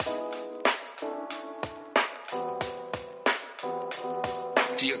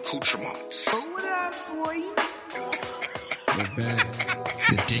the accoutrements. What up, boy? Not bad.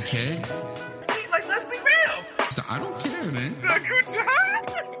 The dickhead. Like, let's be real. So I don't care, man. The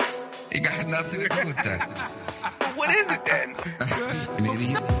accoutrements? It got nothing to do with that. What is it then? An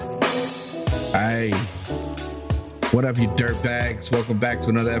idiot. Hey, what up, you dirtbags? Welcome back to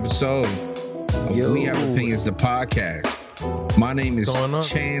another episode of We Have Opinions, the podcast. My name is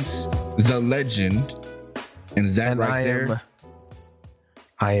Chance the Legend, and that right there,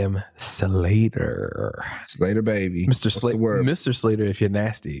 I am Slater. Slater baby, Mr. Slater, if you're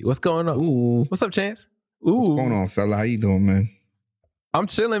nasty. What's going on? Ooh, What's up, Chance? What's going on, fella? How you doing, man? I'm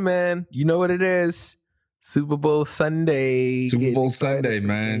chilling, man. You know what it is. Super Bowl Sunday. Super Bowl Sunday,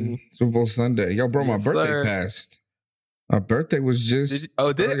 man. Super Bowl Sunday. Yo, bro, Yes, my birthday sir. passed. My birthday was just. Did it?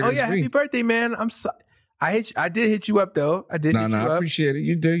 Oh, yeah. Happy birthday, man. I'm sorry. I did hit you up, though. I did hit you I up. appreciate it.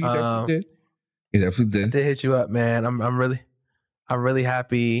 You did. You definitely did. You definitely I did. did hit you up, man. I'm really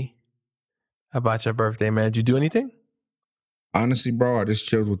happy about your birthday, man. Did you do anything? Honestly, bro, I just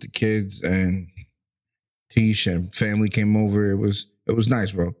chilled with the kids and Tish and family came over. It was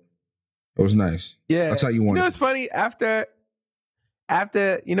nice, bro. It was nice. Yeah. That's how you You want know, it. it's funny after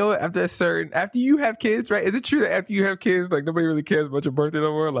you have kids, right? Is it true that after you have kids, like nobody really cares about your birthday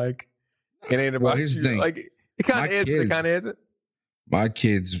no more? Like it ain't about here's the you. thing. Like it kind My of is, but it kids- kind of isn't. My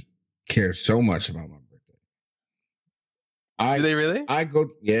kids care so much about my birthday. Do they really?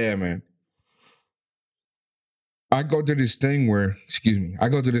 Yeah, man. I go through this thing where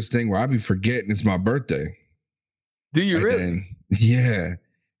I be forgetting it's my birthday. Do you And really? then- yeah.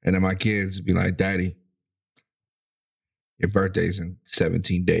 And then my kids be like, Daddy, your birthday's in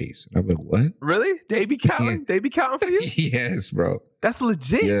 17 days. And I'm like, what? Really? They be counting? Yeah. They be counting for you? Yes, bro. That's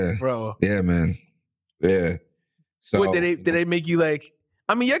legit, Yeah. bro. Yeah, man. Yeah. So What did they make you like?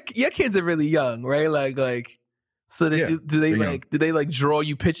 I mean, your kids are really young, right? Like. So Yeah, do they they're like? Do they like draw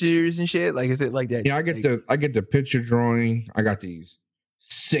you pictures and shit? Like, is it like that? Yeah, I get the picture drawing. I got these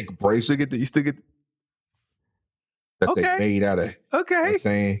sick bracelets You still get. that Okay. they made out of Okay. that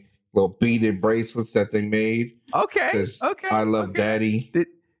thing, little beaded bracelets that they made. Okay. 'Cause Okay. I love okay. Daddy.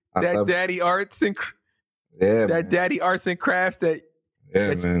 That daddy arts and Yeah, that man. daddy arts and crafts that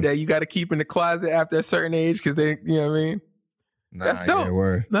man. that you got to keep in the closet after a certain age because they, you know what I mean. That's dope. Yeah,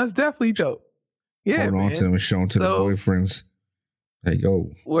 word. That's definitely dope. Yeah, Hold on man. to them and show them to the So- boyfriends. Hey, yo,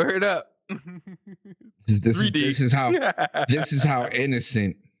 Word up. this 3D. is how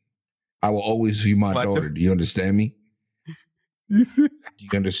innocent I will always view my My daughter. Do you understand me? You see? Do you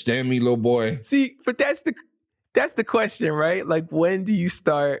understand me, little boy? See, but that's the question, right? Like, when do you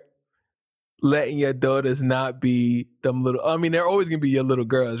start letting your daughters not be them little? I mean, they're always gonna be your little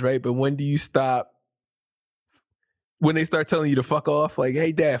girls, right? But when do you stop? When they start telling you to fuck off, like,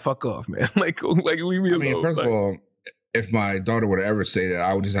 "Hey, Dad, fuck off, man!" like leave me I alone. mean, first Like- of all, if my daughter would ever say that,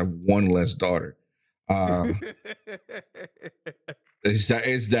 I would just have one less daughter. It's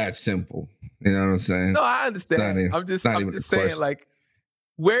that simple. You know what I'm saying? No, I understand. I'm just even a saying, question. like,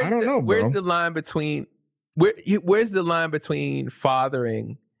 I don't know, bro. where's the line between where's the line between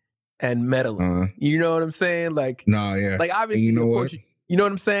fathering and meddling? You know what I'm saying? Like, No, yeah. like obviously, you know of what? course, you know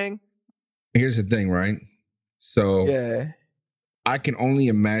what I'm saying? Here's the thing, right? So Yeah. I can only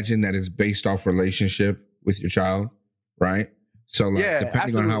imagine that it's based off relationship with your child, right? So like, Yeah,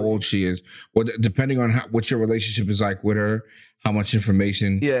 depending on how absolutely. old she is, depending on what your relationship is like with her, how much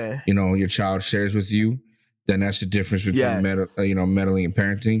information Yeah. your child shares with you, then that's the difference between Yes. meddling and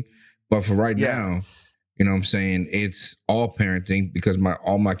parenting. But for right now, Yes. you know what I'm saying, it's all parenting because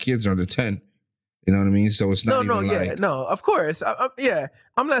all my kids are under 10. You know what I mean? So it's not Of course.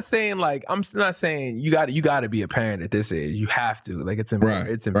 I'm not saying you got to be a parent at this age. You have to. Like it's Right,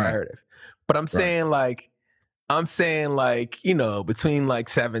 it's right. imperative. But I'm saying between like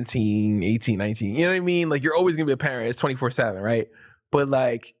 17, 18, 19, you know what I mean? Like you're always going to be a parent. It's 24/7, right? But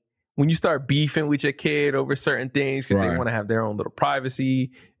like when you start beefing with your kid over certain things because they Right. want to have their own little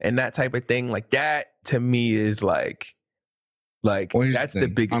privacy and that type of thing, like that to me is like Well, here's that's the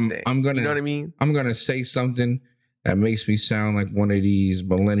thing. biggest thing. I'm gonna, you know what I mean? I'm gonna say something that makes me sound like one of these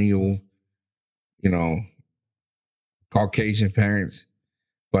millennial, Caucasian parents.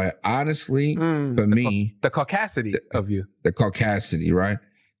 But honestly, for me, The caucasity of you. the caucasity, right?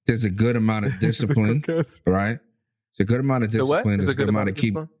 There's a good amount of discipline, right? It's a good amount of The what? discipline. There's There's a good amount of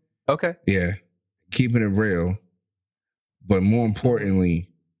discipline? Okay. keeping it real, but more importantly,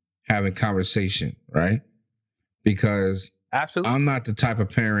 having conversation, right? Because Absolutely. I'm not the type of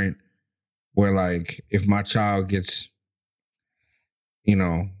parent where, like, if my child gets,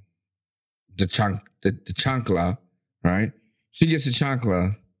 the chancla, right? She gets a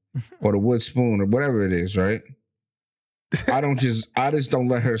chancla or the wood spoon or whatever it is, right? I just don't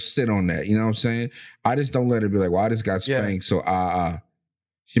let her sit on that. You know what I'm saying? I just don't let her be like, well, I just got spanked, so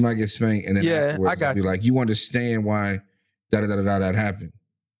she might get spanked, and then afterwards I'll be like, you understand why that happened.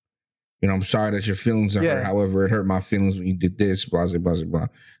 You know, I'm sorry that your feelings are hurt. However, it hurt my feelings when you did this, blah, blah, blah, blah.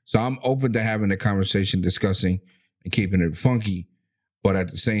 So I'm open to having a conversation, discussing, and keeping it funky. But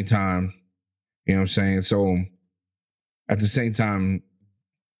at the same time, you know what I'm saying? So at the same time,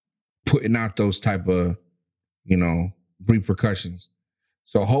 putting out those type of, you know, repercussions.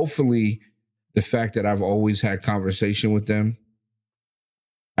 So hopefully the fact that I've always had conversation with them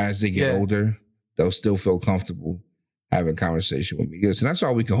as they get older, they'll still feel comfortable having conversation with me. Yes, and that's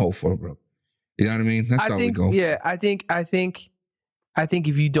all we can hope for, bro. You know what I mean? That's all we go. Yeah, I think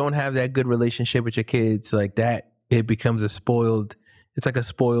if you don't have that good relationship with your kids like that, it becomes it's like a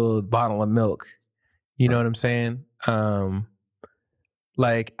spoiled bottle of milk. You know what I'm saying?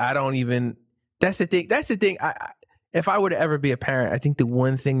 Like I don't even, that's the thing. If I were to ever be a parent, I think the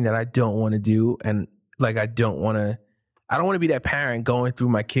one thing that I don't want to do, and like I don't want to be that parent going through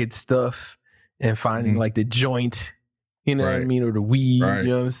my kid's stuff and finding like the joint, you know what I mean? Or the weed, you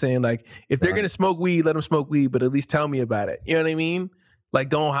know what I'm saying? Like if they're going to smoke weed, let them smoke weed, but at least tell me about it. You know what I mean? Like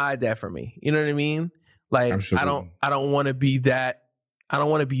don't hide that from me. You know what I mean? Like absolutely. I don't want to be that. I don't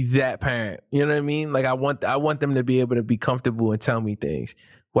want to be that parent. You know what I mean? Like I want them to be able to be comfortable and tell me things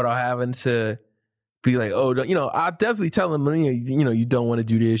without having to be like, oh, you know, I'll definitely tell them, you know, you don't want to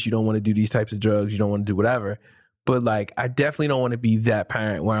do this, you don't want to do these types of drugs, you don't want to do whatever. But like, I definitely don't want to be that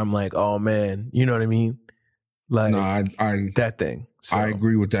parent where I'm like, oh man, you know what I mean? Like, no, that thing. So, I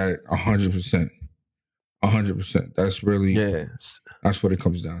agree with that 100%. 100%. That's really, that's what it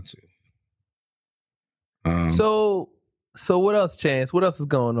comes down to. So what else, Chance? What else is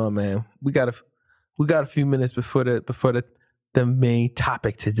going on, man? We got a few minutes before the main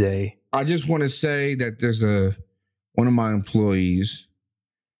topic today. I just want to say that there's one of my employees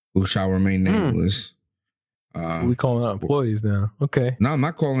who shall remain nameless. We calling out employees now. Okay. No, I'm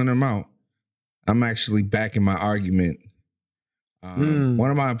not calling them out. I'm actually backing my argument. One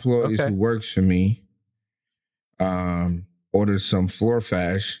of my employees who works for me ordered some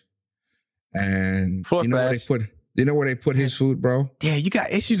Floorfash, and you know where they put his food, bro? Yeah, you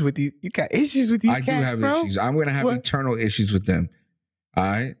got issues with these. You got issues with these. I do have issues. I'm gonna have eternal issues with them. All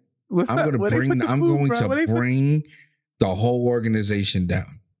right. I'm going to bring the whole organization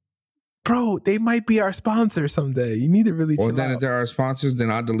down. Bro, they might be our sponsor someday. You need to really chill then out. If they're our sponsors, then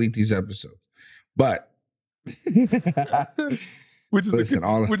I'll delete these episodes. But which is a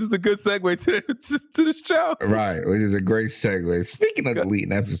good segue to the show. Right, which is a great segue. Speaking of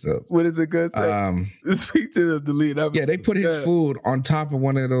deleting episodes. What is a good segue? Speak to the deleting episodes. Yeah, they put his food on top of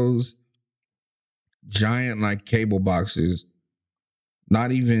one of those giant like cable boxes.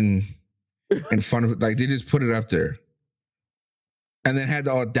 Not even in front of it. Like, they just put it up there. And then had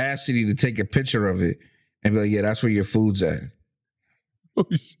the audacity to take a picture of it and be like, yeah, that's where your food's at.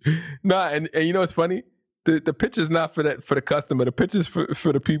 Nah, and you know what's funny? The picture's not for the customer. The picture's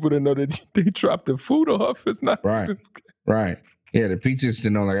for the people to know that they dropped the food off. It's not. Right. Yeah, the picture's to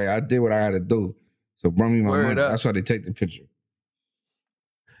know, like, I did what I had to do. So bring me my money. That's why they take the picture.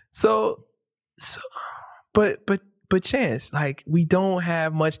 So But Chance, like we don't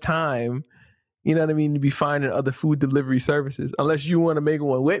have much time, you know what I mean, to be finding other food delivery services unless you want to make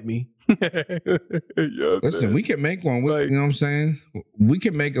one with me. Listen, we can make one. You know what I'm saying? We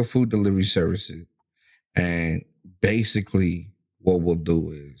can make a food delivery service, and basically what we'll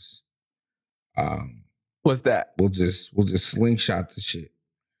do is, what's that? We'll just slingshot the shit,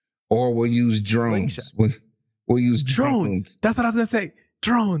 or we'll use drones. We'll use drones. That's what I was gonna say.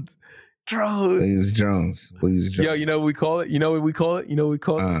 Drones. We'll use drones. Yo, you know what we call it?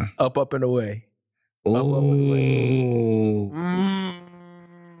 Up and away. Oh.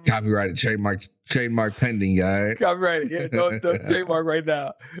 Copyrighted, trademark pending, guys. Copyrighted. Yeah, don't trademark right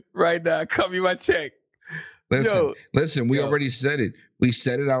now. Right now. Cut me my check. Listen, we already said it. We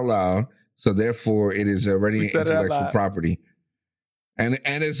said it out loud, so therefore it is already intellectual property. And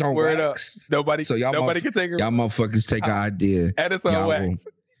it's on wax. Nobody can take it. Y'all motherfuckers take our idea. And it's on wax.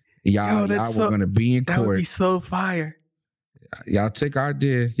 Y'all were gonna be in court. That would be so fire. Y'all take our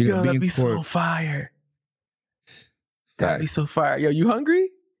idea. You're gonna be in court. So fire. That'd be so fire. Yo, you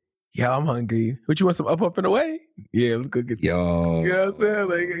hungry? Yeah, I'm hungry. What, you want some up and away? Yeah, let's go get. Yo. You know what I'm saying?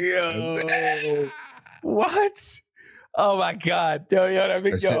 Like, yo. What? Oh my God. Yo, that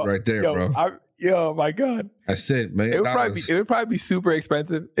makes it right there, bro. Oh my God. That's it, man. It would probably be super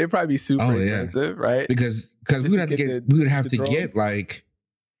expensive. It'd probably be super expensive, right? Because we would have to get like.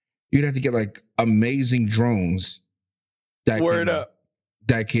 You'd have to get like amazing drones that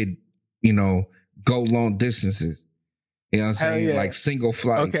could, you know, go long distances. You know what I'm Hell saying? yeah. Like single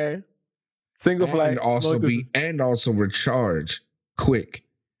flight. Okay. Single flight. And also long distance. also recharge quick.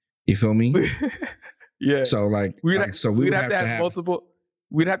 You feel me? Yeah. So like, we would have to have multiple.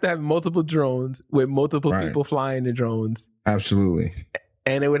 We'd have to have multiple drones with multiple people flying the drones. Absolutely.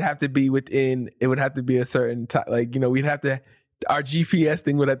 And it would have to be a certain time. Like, we'd have to, our GPS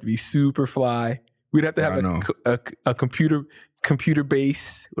thing would have to be super fly. We'd have to have a computer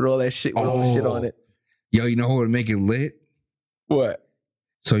base with all that shit, with all the shit on it. Yo, you know what would make it lit? What?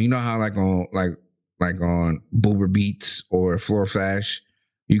 So you know how like on Boober Beats or Floor Flash,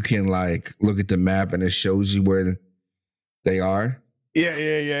 you can like look at the map and it shows you where they are?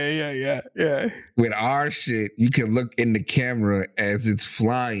 Yeah. With our shit, you can look in the camera as it's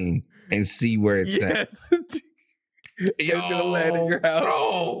flying and see where it's at. It's gonna land in your house.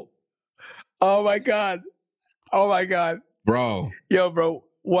 Bro. Oh my God. Bro. Yo, bro.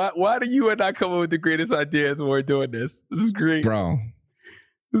 Why do you and I come up with the greatest ideas when we're doing this? This is great. Bro.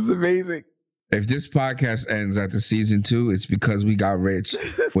 This is amazing. If this podcast ends after season 2, it's because we got rich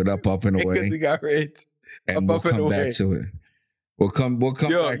with Up and Away. Because we got rich. And we'll come back to it. We'll come back to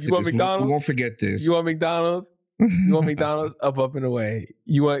this. McDonald's? We won't forget this. You want McDonald's? You want McDonald's? Up and Away.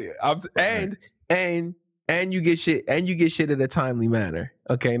 You want and you get shit in a timely manner.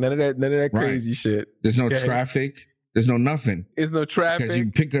 Okay, none of that crazy shit. There's no traffic. There's no nothing. There's no traffic. Because you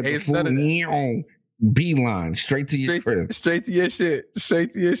pick up the food, beeline straight to your crib. Straight to your shit.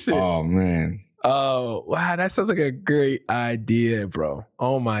 Oh man. Oh wow, that sounds like a great idea, bro.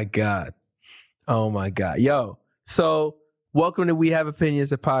 Oh my god. Yo, so welcome to We Have Opinions,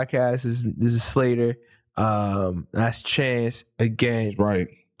 the podcast. This is Slater. That's Chance again. Right.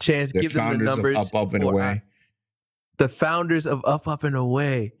 Chance, give them the numbers. Of Up and Away. The founders of Up and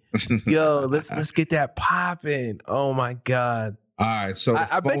Away. Yo, let's get that popping. Oh my god. All right, so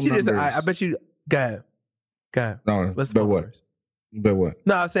I bet you go ahead. No, let's but what? But what?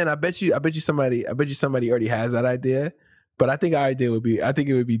 No, I'm saying I bet you somebody already has that idea. But I think it would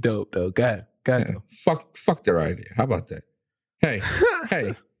be dope though. Go ahead. Yeah, fuck their idea. How about that? Hey,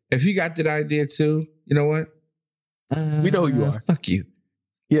 if you got that idea too, you know what? We know who you are. Fuck you.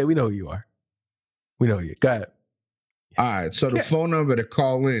 Yeah, we know who you are. We know you. Go ahead. All right. So the phone number to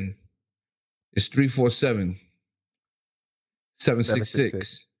call in is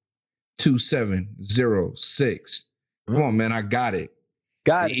 347-766-2706. Come on, man. I got it.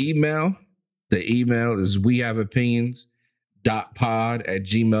 The email is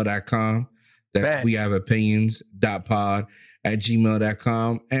wehaveopinions.pod@gmail.com. That's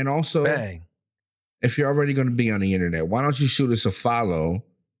wehaveopinions.pod@gmail.com. And also, if you're already going to be on the internet, why don't you shoot us a follow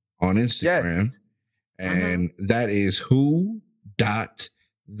on Instagram? Yes. And that is who.the.pod.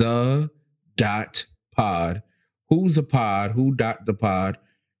 Who's the pod? Who.the.pod?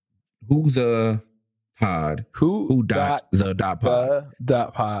 Who the pod? Who.the.pod.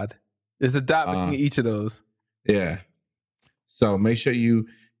 There's a dot between each of those. Yeah. So make sure you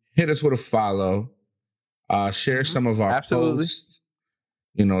hit us with a follow. Share some of our posts.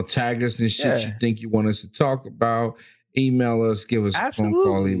 Tag us and shit you think you want us to talk about. Email us, give us a phone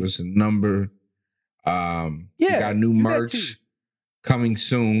call, leave us a number. We got new merch coming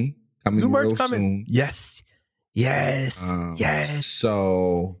soon. Soon. Yes.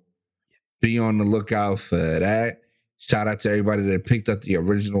 So be on the lookout for that. Shout out to everybody that picked up the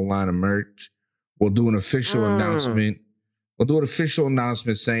original line of merch. We'll do an official announcement. We'll do an official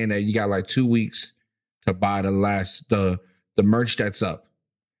announcement saying that you got like 2 weeks to buy the merch that's up.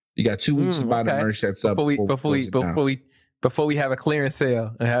 You got 2 weeks to buy the merch that's up. Before we have a clearance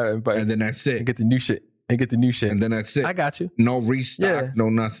sale and then that's it. And get the new shit. And then that's it. I got you. No restock, no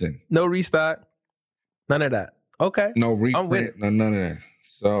nothing. No restock. None of that. Okay. No reprint, none of that.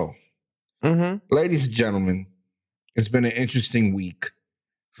 So, ladies and gentlemen, it's been an interesting week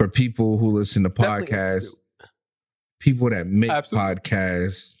for people who listen to podcasts, people that make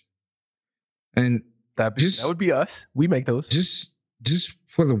podcasts, and that would be us. We make those. Just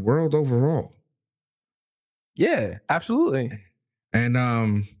for the world overall. Yeah, absolutely.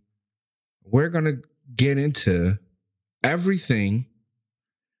 And we're gonna get into everything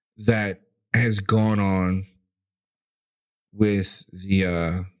that has gone on with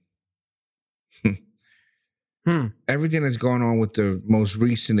the everything that's going on with the most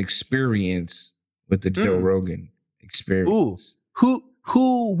recent experience with the Joe Rogan experience. Ooh,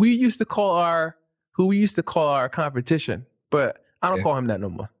 who we used to call our competition, but I don't call him that no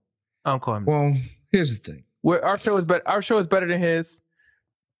more. I don't call him. Well, here's the thing. Our show is better than his.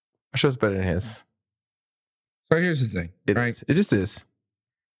 Our show's better than his. So here's the thing. It just is.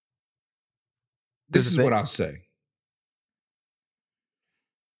 This is what I'll say.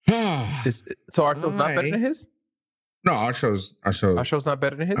 So our show's not better than his? No, our show's not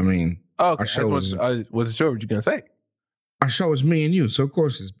better than his? I mean, oh, okay. our show I wasn't sure what you're gonna say. Our show is me and you, so of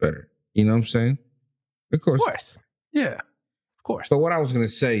course it's better. You know what I'm saying? Of course. Of course. Yeah. Of course. So what I was gonna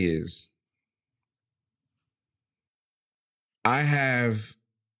say is I have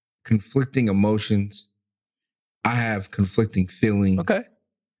conflicting emotions. I have conflicting feelings. Okay.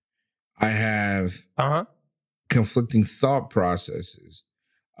 I have conflicting thought processes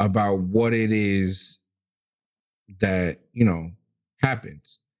about what it is that,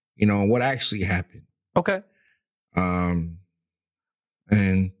 happens, what actually happened. Okay. And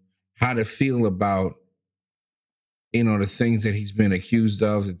how to feel about, the things that he's been accused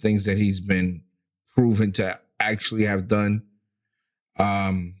of, the things that he's been proven to actually have done.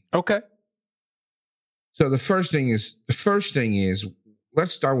 Okay. So the first thing is,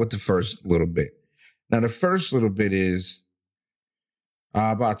 let's start with the first little bit. Now, the first little bit is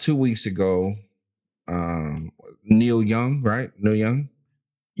about 2 weeks ago, Neil Young, right? Neil Young?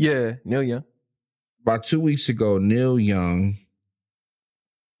 Yeah, Neil Young. About 2 weeks ago, Neil Young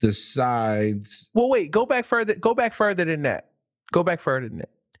decides. Well, wait, go back further than that.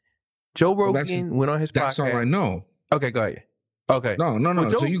 Joe Rogan went on his podcast. That's all I know. Okay, go ahead. Okay. No. Well,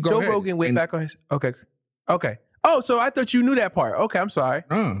 so you go Joe ahead. Rogan went back on his. Okay. Oh, so I thought you knew that part. Okay, I'm sorry.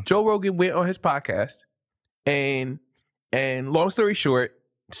 Joe Rogan went on his podcast, and long story short,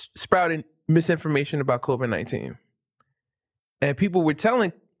 sprouted misinformation about COVID-19, and people were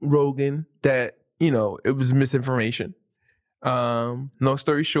telling Rogan that it was misinformation. Long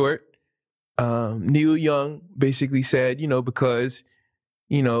story short, Neil Young basically said, because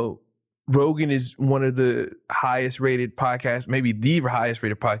Rogan is one of the highest rated podcasts, maybe the highest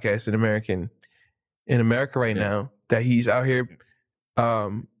rated podcast in America right now, that he's out here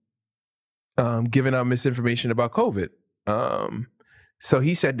giving out misinformation about COVID. So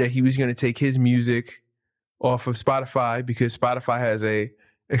he said that he was going to take his music off of Spotify because Spotify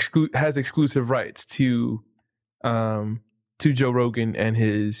has exclusive rights to Joe Rogan and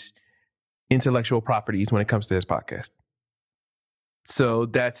his intellectual properties when it comes to his podcast. So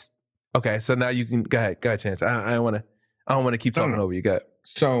that's okay. So now you can go ahead, Chance. I don't want to keep talking over you. Go ahead.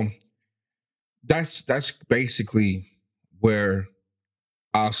 So that's basically where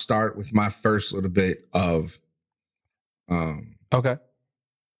I'll start with my first little bit of okay.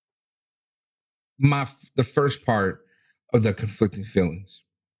 The first part of the conflicting feelings.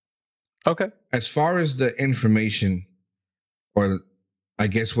 Okay. As far as the information, or I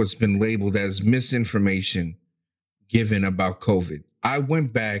guess what's been labeled as misinformation given about COVID, I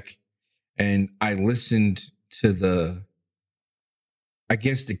went back and I listened to the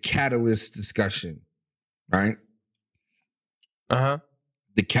Catalyst discussion, right? The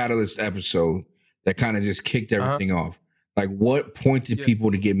Catalyst episode that kind of just kicked everything off. Like, what pointed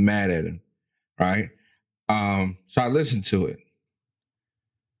people to get mad at him, right? So I listened to it.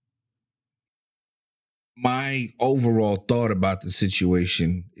 My overall thought about the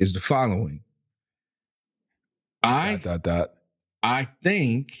situation is the following. I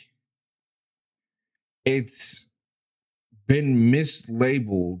think it's been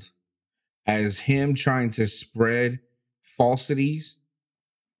mislabeled as him trying to spread falsities,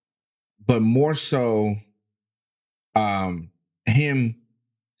 but more so him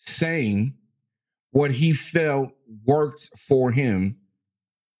saying what he felt worked for him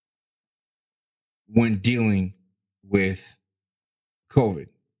when dealing with COVID.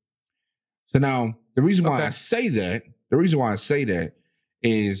 So now the reason why I say that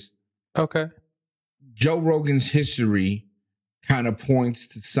is Joe Rogan's history kind of points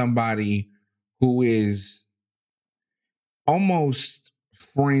to somebody who is almost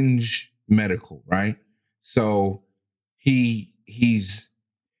fringe medical, right? So he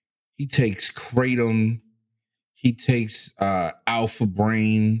takes Kratom, he takes Alpha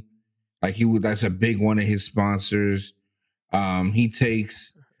Brain, that's a big one of his sponsors. He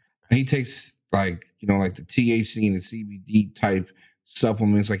takes like the THC and the CBD type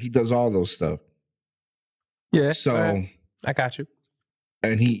supplements. Like, he does all those stuff. Yeah. So I got you.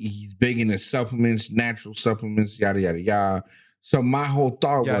 And he's big into supplements, natural supplements, yada yada yada. So my whole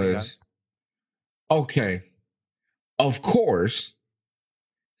thought was, okay, of course,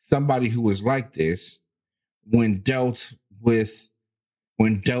 somebody who was like this, when dealt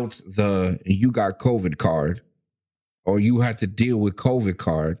the you got COVID card, or you had to deal with COVID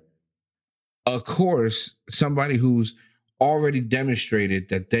card, of course, somebody who's already demonstrated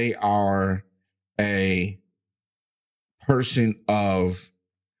that they are a person of,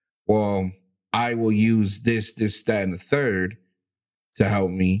 well, I will use this, that, and the third to help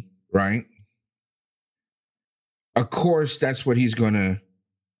me, right? Of course, that's what he's going to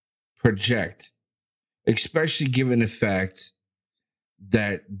project especially given the fact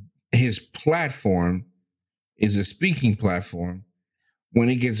that his platform is a speaking platform. When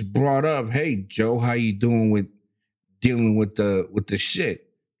it gets brought up, hey Joe, how you doing with dealing with the shit?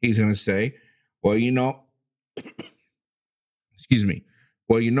 He's gonna say, well, excuse me.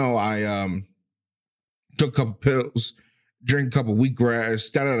 Well, I took a couple pills, drink a couple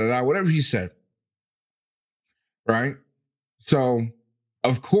wheatgrass, whatever he said. Right? So,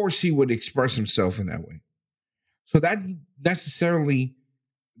 of course, he would express himself in that way. So that necessarily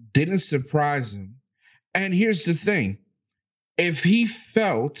didn't surprise him. And here's the thing. If he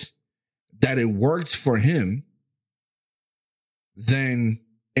felt that it worked for him, then,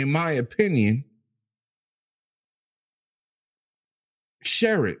 in my opinion,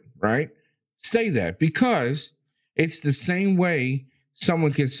 share it, right? Say that, because it's the same way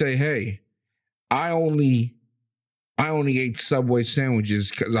someone can say, hey, I only ate Subway sandwiches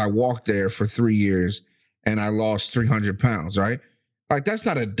because I walked there for 3 years and I lost 300 pounds, right? Like, that's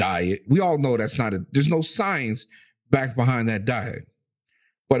not a diet. We all know there's no science back behind that diet.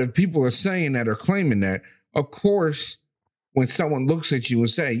 But if people are saying that or claiming that, of course, when someone looks at you and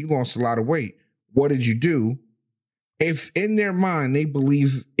say, you lost a lot of weight, what did you do? If in their mind they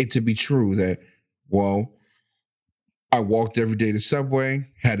believe it to be true that, well, I walked every day to Subway,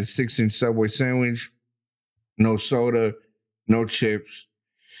 had a 6-inch Subway sandwich, no soda, no chips,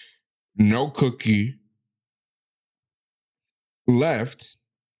 no cookie left,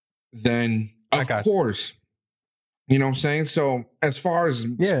 then of course, you know what I'm saying? So as far as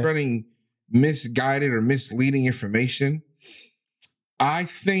spreading misguided or misleading information, I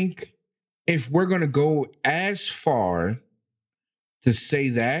think if we're going to go as far to say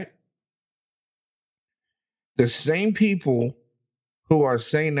that, the same people who are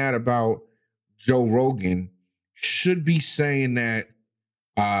saying that about Joe Rogan should be saying that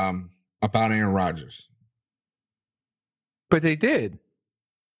about Aaron Rodgers. But they did.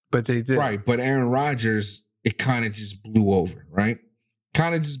 Right, but Aaron Rodgers, it kind of just blew over, right?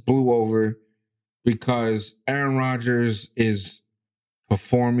 Kind of just blew over because Aaron Rodgers is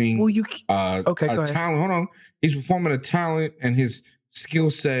performing a talent. Hold on. He's performing a talent, and his skill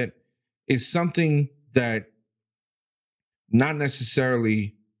set is something that not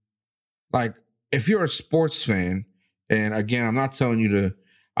necessarily, like, if you're a sports fan, and again, I'm not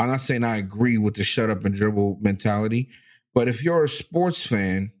saying I agree with the shut up and dribble mentality, but if you're a sports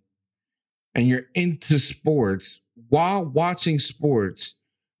fan and you're into sports, while watching sports,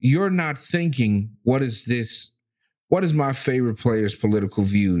 you're not thinking, what is my favorite player's political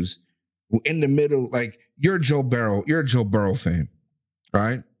views? In the middle, like, you're a Joe Burrow fan,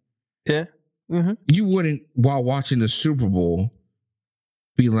 right? Yeah. Mm-hmm. You wouldn't, while watching the Super Bowl,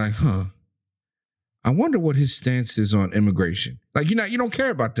 be like, I wonder what his stance is on immigration. Like, you don't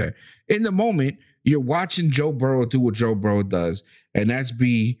care about that. In the moment, you're watching Joe Burrow do what Joe Burrow does, and that's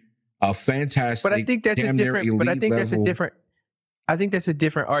be a fantastic. But I think that's a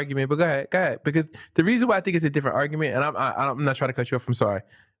different argument. But go ahead. Because the reason why I think it's a different argument, and I'm not trying to cut you off, I'm sorry,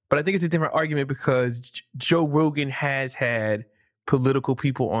 but I think it's a different argument because Joe Rogan has had political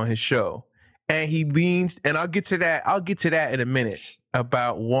people on his show, and he leans, and I'll get to that in a minute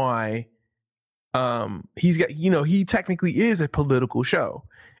about why he's got, he technically is a political show.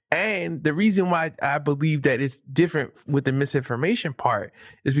 And the reason why I believe that it's different with the misinformation part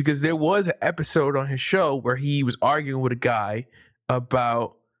is because there was an episode on his show where he was arguing with a guy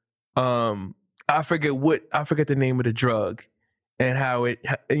about I forget the name of the drug and how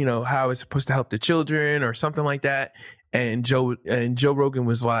it's supposed to help the children or something like that. And Joe Rogan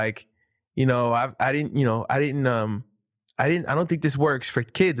was like, I don't think this works for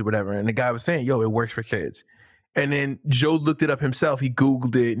kids or whatever. And the guy was saying, it works for kids. And then Joe looked it up himself. He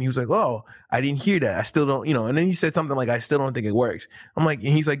Googled it and he was like, oh, I didn't hear that. I still don't, and then he said something like, I still don't think it works. I'm like, and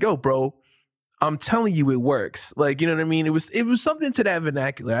he's like, yo, bro, I'm telling you it works. Like, you know what I mean? It was something to that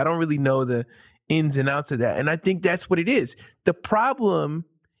vernacular. I don't really know the ins and outs of that. And I think that's what it is. The problem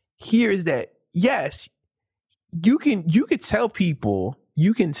here is that, yes, you can tell people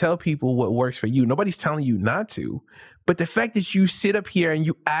what works for you. Nobody's telling you not to. But the fact that you sit up here and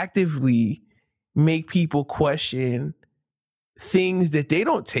you actively make people question things that they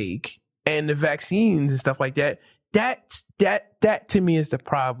don't take and the vaccines and stuff like that, that to me is the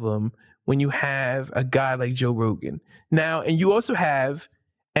problem when you have a guy like Joe Rogan. Now, and you also have,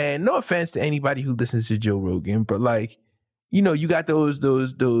 and no offense to anybody who listens to Joe Rogan, but like, you got those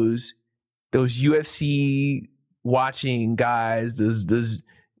UFC watching guys, those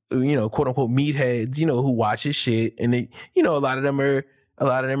quote unquote meatheads, who watch his shit, and they, a lot of them are,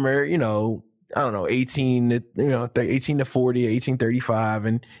 I don't know, 18 to, 18 to 40, 18, 35.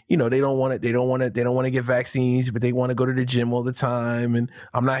 And, they don't want to get vaccines, but they want to go to the gym all the time. And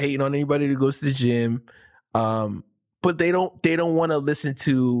I'm not hating on anybody that goes to the gym. But they don't want to listen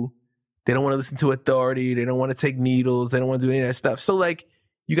to authority. They don't want to take needles. They don't want to do any of that stuff. So like,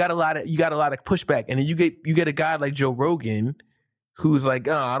 you got a lot of pushback. And then you get a guy like Joe Rogan who's like,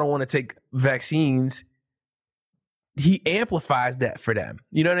 oh, I don't want to take vaccines. He amplifies that for them.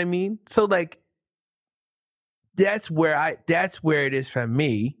 You know what I mean? So like, that's where it is for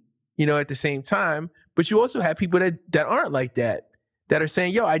me, at the same time. But you also have people that aren't like that are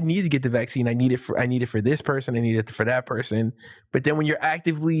saying, yo, I need to get the vaccine. I need it for this person. I need it for that person. But then when you're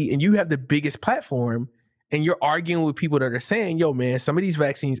actively, and you have the biggest platform and you're arguing with people that are saying, yo, man, some of these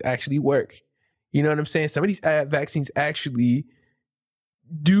vaccines actually work. You know what I'm saying? Some of these vaccines actually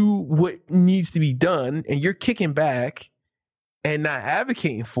do what needs to be done, and you're kicking back and not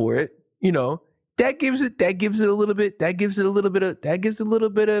advocating for it, that gives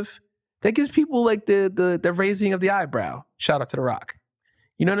people like the raising of the eyebrow. Shout out to The Rock.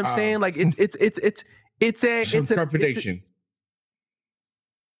 You know what I'm saying? Like it's trepidation.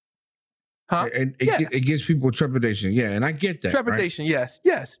 Huh? And it gives people trepidation. Yeah, and I get that. Trepidation, right?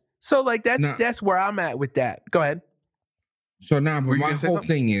 yes. So like that's where I'm at with that. Go ahead. So now, but my whole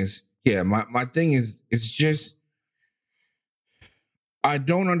thing is, my thing is, it's just, I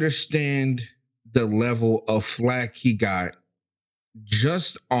don't understand the level of flack he got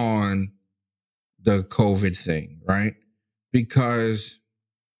just on the COVID thing, right? Because,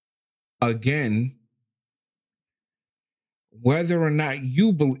 again, whether or not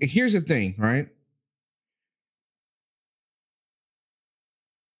you believe, here's the thing, right?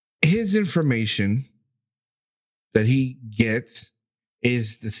 His information that he gets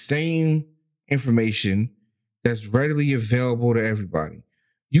is the same information that's readily available to everybody.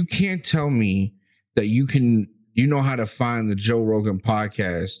 You can't tell me that you know how to find the Joe Rogan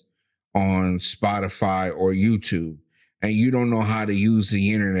podcast on Spotify or YouTube, and you don't know how to use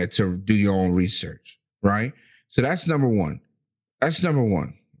the internet to do your own research, right? So that's number one.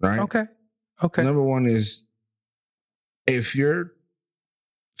 Right? Okay. Number one is, if you're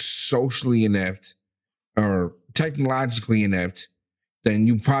socially inept or technologically inept, then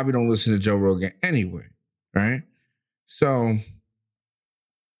you probably don't listen to Joe Rogan anyway, right? So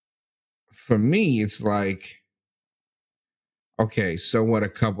for me, it's like, okay, so what? A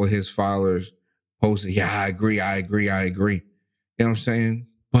couple of his followers posted, yeah, I agree. You know what I'm saying?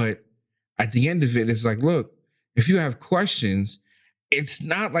 But at the end of it, it's like, look, if you have questions, it's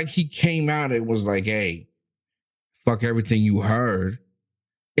not like he came out and was like, hey, fuck everything you heard.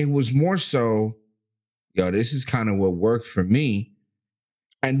 It was more so, yo, this is kind of what worked for me.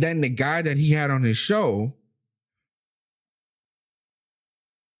 And then the guy that he had on his show,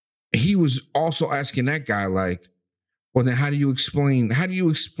 he was also asking that guy, like, well, then how do you explain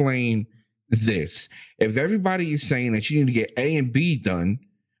this? If everybody is saying that you need to get A and B done,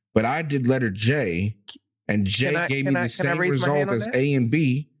 but I did letter J, and J gave me the same result as A and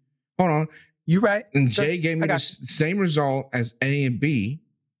B. Hold on. You right. And J gave me the same result as A and B.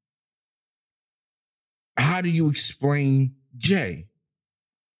 How do you explain J?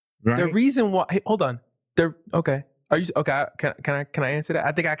 Right? The reason why, hey, hold on. Okay. Are you okay? Can I answer that?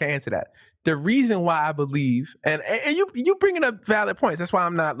 I think I can answer that. The reason why I believe, and you bringing up valid points. That's why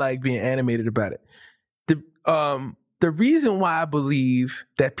I'm not like being animated about it. The reason why I believe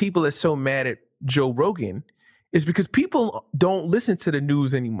that people are so mad at Joe Rogan is because people don't listen to the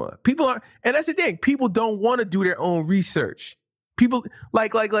news anymore. People are, and that's the thing. People don't want to do their own research. People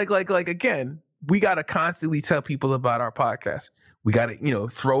like again, we got to constantly tell people about our podcast. We got to,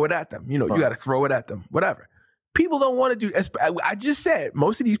 throw it at them. You got to throw it at them, whatever. People don't want to do, I just said,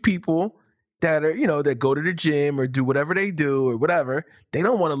 most of these people that are, that go to the gym or do whatever they do or whatever, they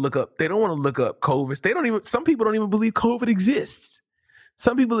don't want to look up COVID. Some people don't even believe COVID exists.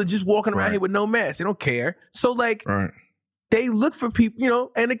 Some people are just walking around here with no mask. They don't care. So they look for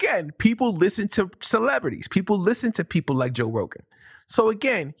people, and again, people listen to celebrities. People listen to people like Joe Rogan. So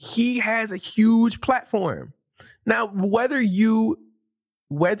again, he has a huge platform. Now, whether you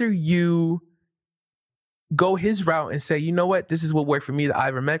go his route and say, you know what, this is what worked for me, the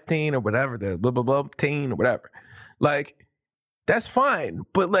ivermectin or whatever, the blah, blah, blah, tein or whatever. Like, that's fine.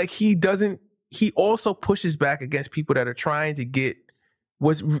 But like, he also pushes back against people that are trying to get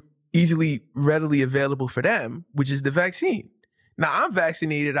what's readily available for them, which is the vaccine. Now, I'm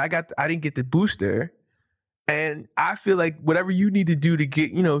vaccinated. I didn't get the booster. And I feel like whatever you need to do to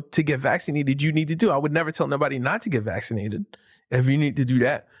get vaccinated, you need to do. I would never tell nobody not to get vaccinated if you need to do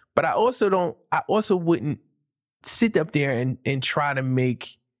that. But I also wouldn't sit up there and try to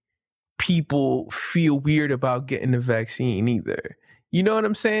make people feel weird about getting the vaccine either. You know what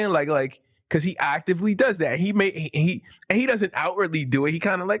I'm saying? Like, because he actively does that. He doesn't outwardly do it. He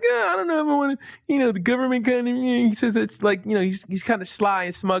kind of like, I don't know if I want to, the government kind of, he says it's like, he's kind of sly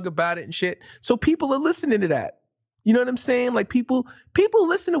and smug about it and shit. So people are listening to that. You know what I'm saying? Like people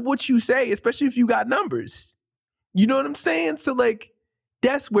listen to what you say, especially if you got numbers. You know what I'm saying? So like,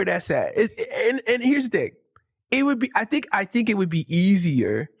 that's where that's at. And here's the thing. It would be, I think it would be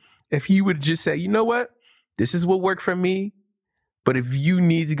easier if he would just say, you know what? This is what worked for me. But if you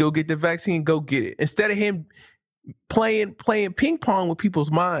need to go get the vaccine, go get it. Instead of him playing ping pong with people's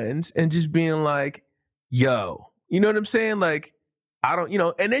minds and just being like, yo, you know what I'm saying? Like, I don't,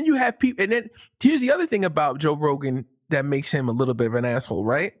 and then you have people, and then here's the other thing about Joe Rogan that makes him a little bit of an asshole,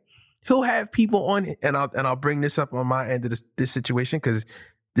 right? He'll have people on it, and I'll bring this up on my end of this situation because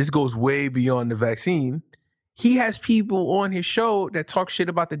this goes way beyond the vaccine. He has people on his show that talk shit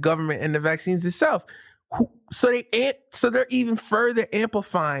about the government and the vaccines itself. So they're even further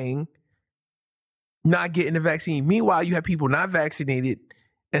amplifying not getting the vaccine. Meanwhile, you have people not vaccinated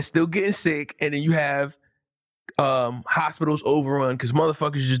and still getting sick, and then you have hospitals overrun because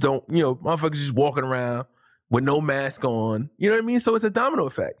motherfuckers just walking around with no mask on. You know what I mean? So it's a domino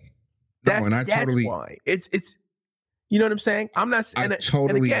effect. That's why it's. You know what I'm saying? I'm not. I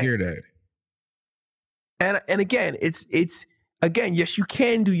totally hear that. And again, it's. Again, yes, you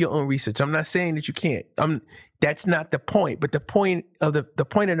can do your own research. I'm not saying that you can't. That's not the point. But the point of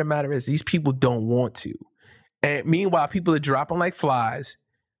the matter is these people don't want to. And meanwhile, people are dropping like flies,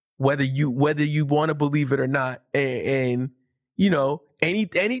 whether you want to believe it or not. And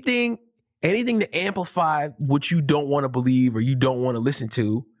anything to amplify what you don't want to believe or you don't want to listen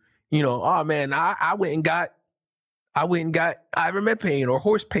to. Oh man, I went and got ivermectin or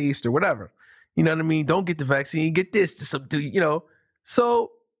horse paste or whatever. You know what I mean? Don't get the vaccine, get this to subdue,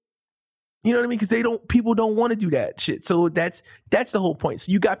 So, you know what I mean? Because people don't want to do that shit. So that's the whole point.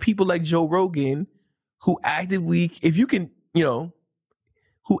 So you got people like Joe Rogan who actively, if you can,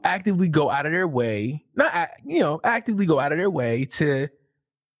 who actively go out of their way, actively go out of their way to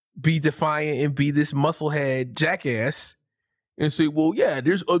be defiant and be this musclehead jackass and say, well, yeah,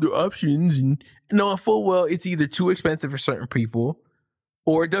 there's other options. And knowing full well, it's either too expensive for certain people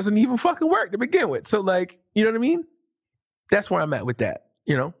or it doesn't even fucking work to begin with. So, like, you know what I mean? That's where I'm at with that.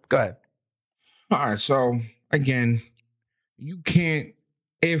 Go ahead. All right. So, again, you can't,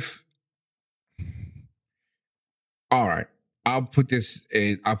 all right. I'll put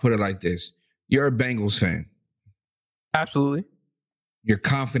it like this. You're a Bengals fan. Absolutely. You're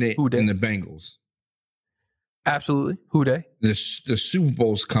confident in the Bengals. Absolutely. Who they? The Super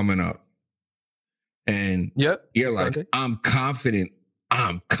Bowl's coming up. And you're like, Sunday. I'm confident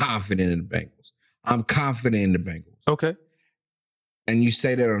in the Bengals. I'm confident in the Bengals. Okay. And you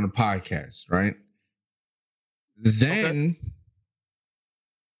say that on the podcast, right? Then,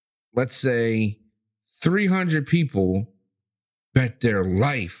 let's say 300 people bet their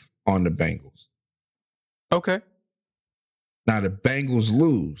life on the Bengals. Okay. Now the Bengals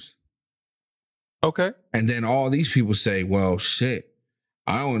lose. Okay. And then all these people say, well, shit,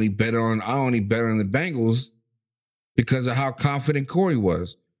 I only bet on the Bengals because of how confident Corey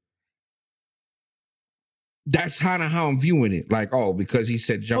was. That's kind of how I'm viewing it. Like, because he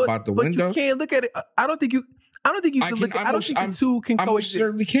said jump out the window. You can't look at it. I don't think you can look at it. I don't think the two can coexist. I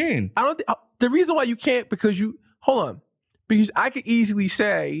certainly can. I don't think the reason why you can't because I could easily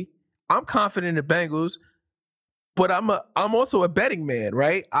say I'm confident in the Bengals, but I'm also a betting man,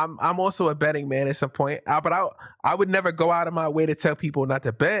 right? I'm also a betting man at some point. But I would never go out of my way to tell people not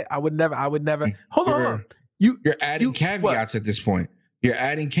to bet. I would never. Hold on. You're adding caveats at this point. You're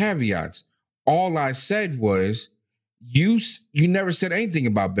adding caveats. All I said was you never said anything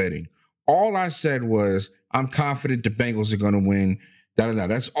about betting. All I said was I'm confident the Bengals are going to win.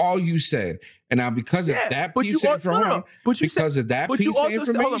 That's all you said. And now because of that piece of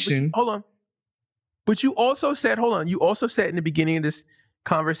information, hold on. But you also said, you also said in the beginning of this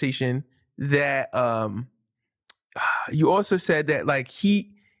conversation that you also said that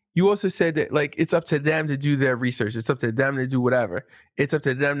it's up to them to do their research. It's up to them to do whatever. It's up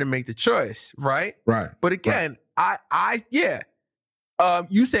to them to make the choice, right? Right. But again,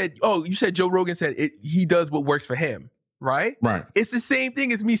 you said Joe Rogan said he does what works for him, right? Right. It's the same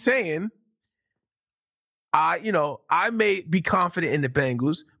thing as me saying, I may be confident in the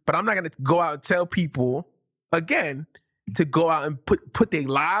Bengals, but I'm not going to go out and tell people again to go out and put their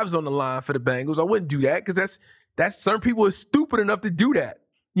lives on the line for the Bengals. I wouldn't do that because that's certain people are stupid enough to do that.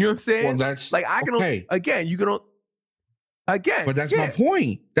 You know what I'm saying? Well, that's like I can okay. Again, you can again. But that's my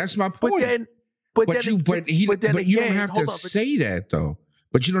point. That's my point. But you don't have to say that though,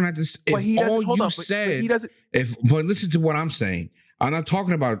 But you don't have to. If But he doesn't. all Hold you on. said, But he doesn't. but listen to what I'm saying. I'm not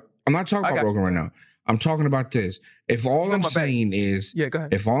talking about Rogan right now. I'm talking about this. If all I'm saying is, yeah, go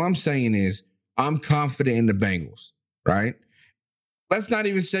ahead. If all I'm saying is, I'm confident in the Bengals, right? Let's not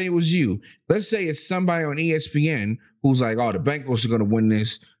even say it was you. Let's say it's somebody on ESPN who's like, oh, the Bengals are going to win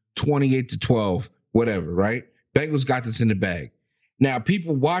this 28-12, whatever, right? Bengals got this in the bag. Now,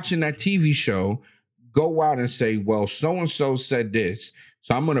 people watching that TV show go out and say, well, so-and-so said this,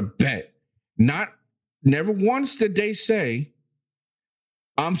 so I'm going to bet. Never once did they say,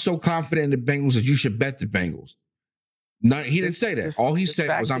 I'm so confident in the Bengals that you should bet the Bengals. He didn't say that. All he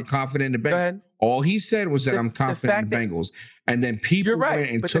said was, I'm confident in the Bengals. All he said was that I'm confident in the Bengals. And then people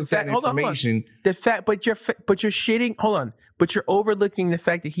went and took that information. But you're shitting. Hold on. But you're overlooking the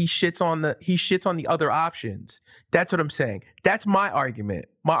fact that he shits on the other options. That's what I'm saying. That's my argument.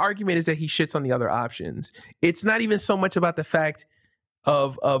 My argument is that he shits on the other options. It's not even so much about the fact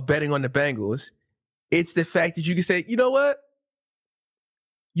of betting on the Bengals. It's the fact that you can say, you know what?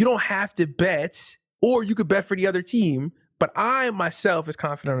 You don't have to bet, or you could bet for the other team. But I myself is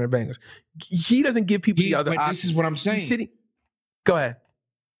confident on the Bengals. He doesn't give people the other options. This is what I'm saying. Go ahead.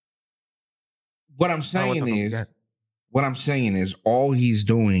 What I'm saying is all he's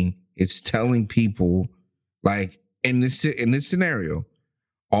doing is telling people, like in this scenario,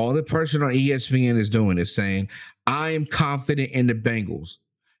 all the person on ESPN is doing is saying, I am confident in the Bengals.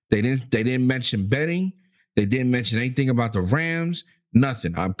 They didn't mention betting. They didn't mention anything about the Rams.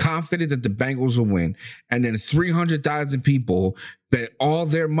 Nothing. I'm confident that the Bengals will win. And then 300,000 people bet all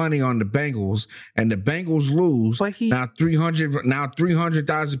their money on the Bengals, and the Bengals lose. Now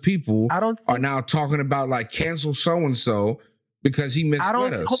 300,000 people are now talking about like cancel so-and-so because he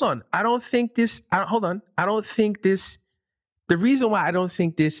misled us. Hold on. I don't think this. The reason why I don't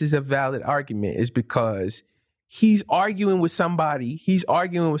think this is a valid argument is because he's arguing with somebody who's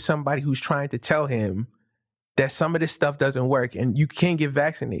trying to tell him that some of this stuff doesn't work and you can't get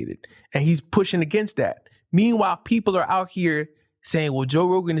vaccinated. And he's pushing against that. Meanwhile, people are out here saying, well, Joe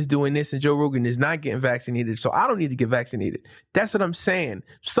Rogan is doing this and Joe Rogan is not getting vaccinated, so I don't need to get vaccinated. That's what I'm saying.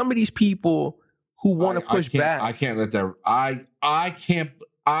 Some of these people who want to push back. I can't let that.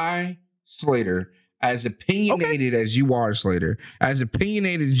 Slater, as opinionated as you are, Slater, as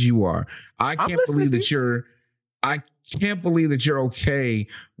opinionated as you are, I can't believe that you're okay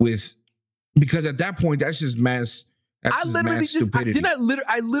with. Because at that point, that's just mass. That's mass stupidity.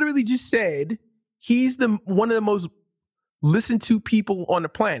 I literally just said he's one of the most listened to people on the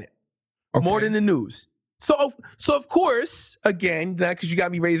planet, more than the news. So of course, again, because you got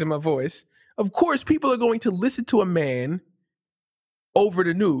me raising my voice, of course, people are going to listen to a man over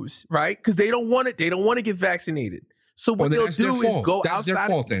the news, right? Because they don't want it. They don't want to get vaccinated. So what they'll do is go outside. That's their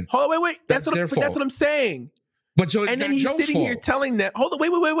fault. Then hold on, wait. That's what I'm saying. But so it's and then he's Joe's sitting fault. here telling that. Hold on,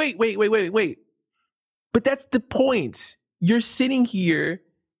 wait. But that's the point. You're sitting here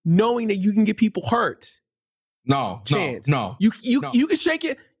knowing that you can get people hurt. No. You can shake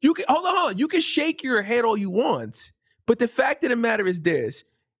it. You can hold on. You can shake your head all you want. But the fact of the matter is this: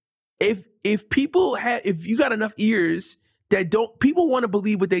 if you got enough ears that people want to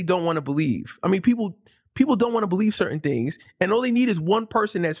believe what they don't want to believe. I mean, people don't want to believe certain things, and all they need is one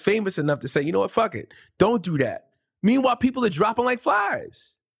person that's famous enough to say, you know what, fuck it, don't do that. Meanwhile, people are dropping like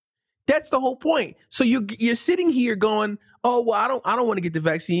flies. That's the whole point. So you're sitting here going, oh well, I don't want to get the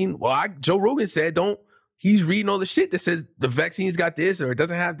vaccine. Well, Joe Rogan said don't. He's reading all the shit that says the vaccine's got this or it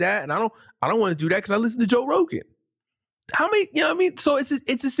doesn't have that, and I don't want to do that because I listen to Joe Rogan. How many? You know what I mean? So it's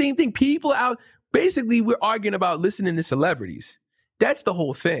the same thing. People out. Basically, we're arguing about listening to celebrities. That's the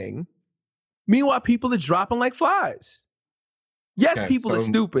whole thing. Meanwhile, people are dropping like flies. Yes, people are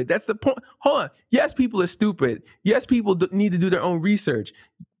stupid. That's the point. Hold on. Yes, people are stupid. Yes, people need to do their own research.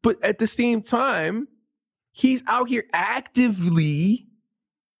 But at the same time, he's out here actively,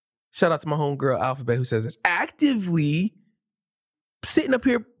 shout out to my homegirl Alphabet who says this, actively sitting up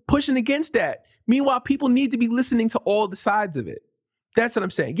here pushing against that. Meanwhile, people need to be listening to all the sides of it. That's what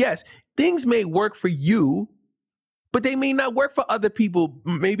I'm saying. Yes, things may work for you, but they may not work for other people.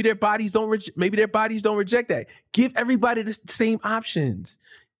 Maybe their bodies don't reject that. Give everybody the same options.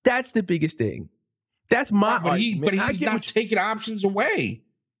 That's the biggest thing. That's my argument. But he's not taking options away.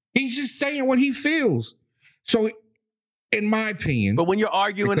 He's just saying what he feels. So, in my opinion, but when you're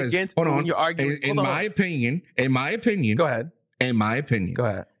arguing against, in my opinion, go ahead. In my opinion, go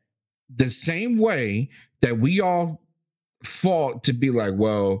ahead. The same way that we all fought to be like,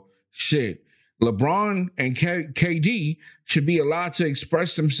 well, shit, LeBron and KD should be allowed to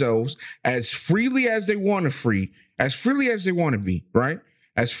express themselves as freely as they want to be, right?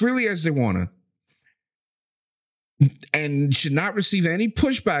 As freely as they want to. and should not receive any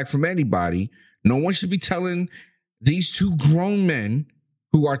pushback from anybody. No one should be telling these two grown men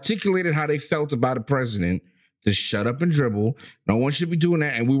who articulated how they felt about a president to shut up and dribble. No one should be doing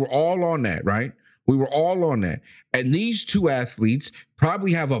that. And we were all on that, right? We were all on that. And these two athletes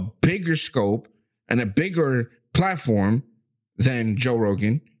probably have a bigger scope and a bigger platform than Joe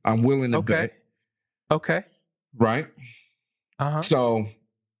Rogan. I'm willing to bet. Okay. Right? Uh-huh. So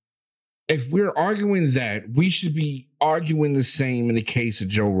if we're arguing that, we should be arguing the same in the case of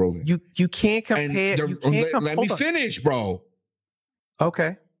Joe Rogan. You can't compare. Let me finish, bro.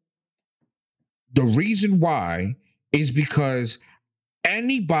 Okay. The reason why is because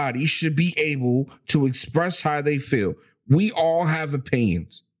anybody should be able to express how they feel. We all have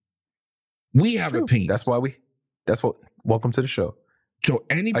opinions. We have opinions. Welcome to the show. So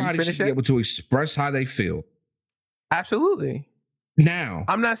anybody should be able to express how they feel. Absolutely. Now,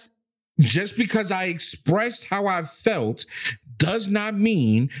 I'm not. Just because I expressed how I felt does not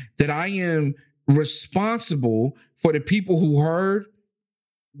mean that I am responsible for the people who heard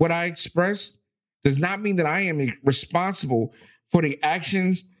what I expressed. Does not mean that I am responsible for the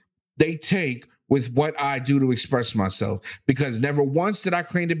actions they take with what I do to express myself. Because never once did I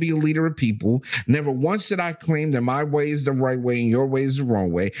claim to be a leader of people. Never once did I claim that my way is the right way and your way is the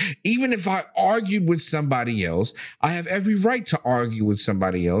wrong way. Even if I argued with somebody else, I have every right to argue with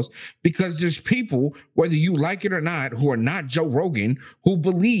somebody else, because there's people, whether you like it or not, who are not Joe Rogan, who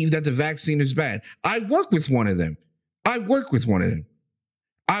believe that the vaccine is bad. I work with one of them. I work with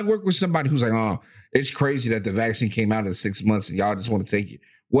somebody who's like, oh, it's crazy that the vaccine came out in 6 months and y'all just want to take it.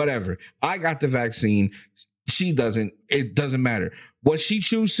 Whatever. I got the vaccine. She doesn't. It doesn't matter. What she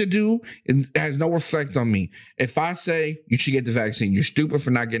chooses to do, it has no effect on me. If I say you should get the vaccine, you're stupid for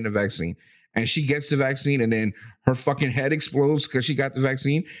not getting the vaccine, and she gets the vaccine and then her fucking head explodes because she got the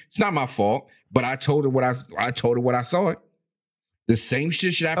vaccine, it's not my fault. But I told her what I thought. The same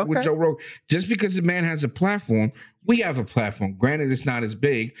shit should happen with Joe Rogan. Just because the man has a platform, we have a platform. Granted, it's not as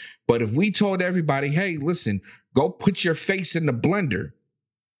big, but if we told everybody, hey, listen, go put your face in the blender,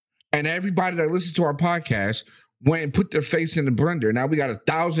 and everybody that listens to our podcast went and put their face in the blender. Now we got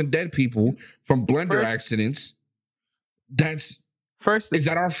 1,000 dead people from blender accidents. Is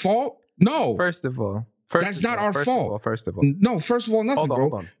that our fault? No. First of all, that's not our fault. First of all, no. First of all, nothing, bro.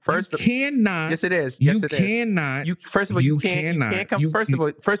 Hold on. First, you cannot. Yes, it is. Yes, it cannot. You first of all, you can't come. First of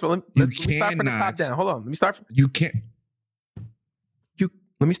all, let me start from the top down. Hold on. Let me start. You can't.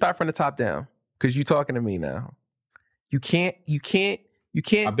 Let me start from the top down, because you're talking to me now. You can't.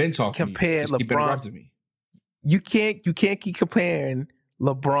 I've been talking. Compare to you. Keep interrupting me. You can't keep comparing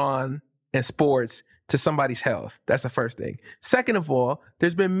LeBron and sports to somebody's health. That's the first thing. Second of all,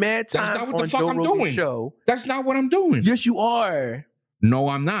 there's been mad times on Joe Rogan's show. That's not what I'm doing. Yes, you are. No,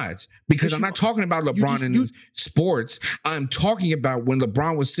 I'm not. Because I'm not talking about LeBron and sports. I'm talking about when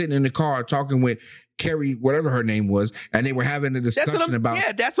LeBron was sitting in the car talking with Carrie, whatever her name was, and they were having a discussion about.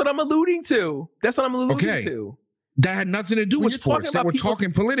 Yeah, that's what I'm alluding to. To. That had nothing to do with sports. They were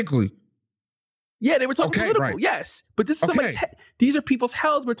talking politically. Yeah, they were talking political. Right. Yes, but this is these are people's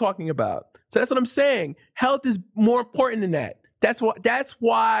health we're talking about. So that's what I'm saying. Health is more important than that. That's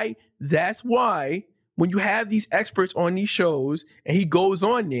why when you have these experts on these shows and he goes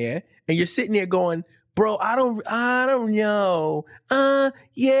on there and you're sitting there going, bro, I don't know.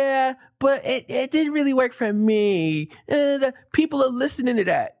 Yeah, but it didn't really work for me. People are listening to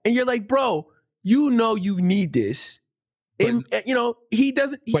that. And you're like, bro, you know you need this. He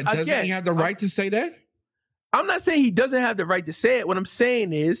doesn't. But doesn't he have the right to say that? I'm not saying he doesn't have the right to say it. What I'm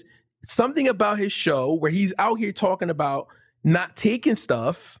saying is something about his show where he's out here talking about not taking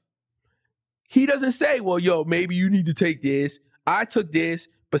stuff. He doesn't say, well, yo, maybe you need to take this. I took this,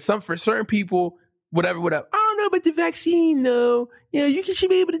 but for certain people, whatever. I don't know about the vaccine, though. You should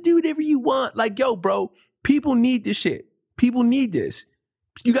be able to do whatever you want. Like, yo, bro, people need this shit. People need this.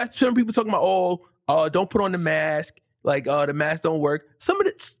 You got some people talking about, don't put on the mask. Like, the masks don't work. Some of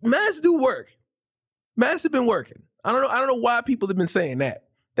the masks do work. Masks have been working. I don't know why people have been saying that.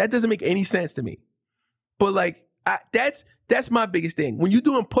 That doesn't make any sense to me. But like, that's my biggest thing. When you're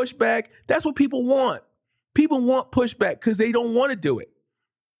doing pushback, that's what people want. People want pushback because they don't want to do it.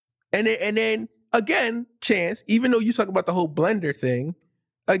 And then again, Chance, even though you talk about the whole blender thing,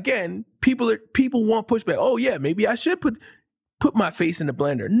 again, people want pushback. Oh yeah, maybe I should put my face in the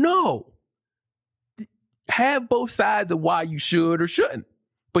blender. No. Have both sides of why you should or shouldn't.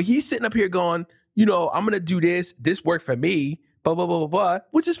 But he's sitting up here going, I'm going to do this. This worked for me, blah, blah, blah, blah, blah,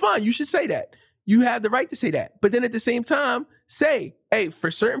 which is fine. You should say that. You have the right to say that. But then at the same time, say, hey,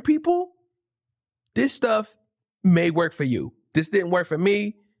 for certain people, this stuff may work for you. This didn't work for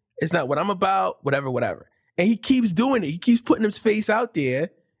me. It's not what I'm about, whatever. And he keeps doing it. He keeps putting his face out there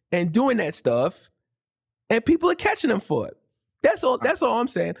and doing that stuff. And people are catching him for it. That's all I'm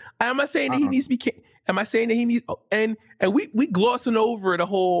saying. I'm not saying that he needs to be, am I saying that he needs, and we glossing over the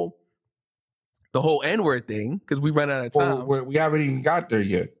whole N-word thing because we ran out of time. Well, we haven't even got there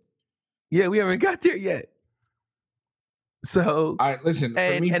yet. Yeah, we haven't got there yet. So, listen,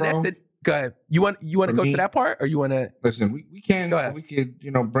 for me, and bro. Go ahead. You want to go to that part, or you want to? Listen, we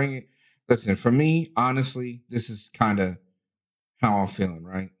could bring it. Listen, for me, honestly, this is kind of how I'm feeling,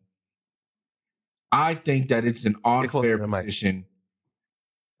 right? I think that it's an unfair position.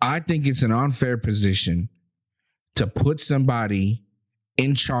 I think it's an unfair position to put somebody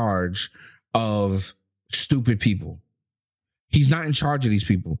in charge of stupid people. He's not in charge of these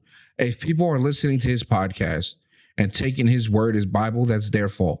people. If people are listening to his podcast and taking his word as Bible, that's their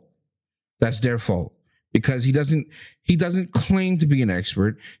fault. That's their fault. Because he doesn't claim to be an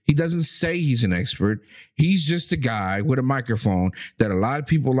expert. He doesn't say he's an expert. He's just a guy with a microphone that a lot of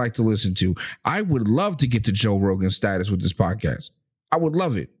people like to listen to. I would love to get to Joe Rogan's status with this podcast. I would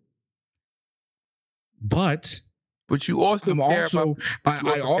love it. But you also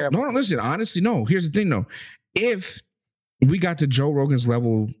listen, honestly, no. Here's the thing though. If we got to Joe Rogan's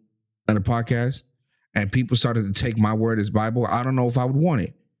level on a podcast and people started to take my word as Bible, I don't know if I would want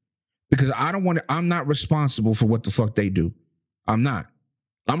it. Because I'm not responsible for what the fuck they do. I'm not.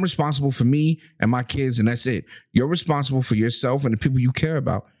 I'm responsible for me and my kids, and that's it. You're responsible for yourself and the people you care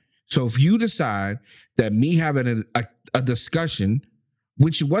about. So if you decide that me having a discussion,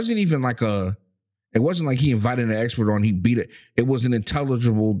 which wasn't even like it wasn't like he invited an expert on, he beat it. It was an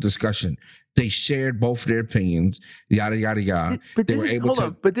intelligible discussion. They shared both of their opinions, yada, yada, yada. But they were able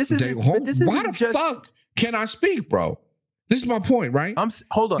to. But this isn't. Why the fuck can I speak, bro? This is my point, right?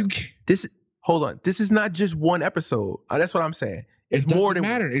 Hold on. This is not just one episode. That's what I'm saying. It's more than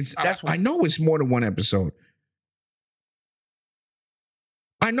matter. I know it's more than one episode.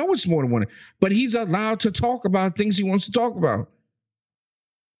 I know it's more than one, but he's allowed to talk about things he wants to talk about.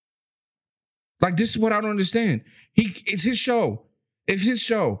 Like, this is what I don't understand. It's his show. It's his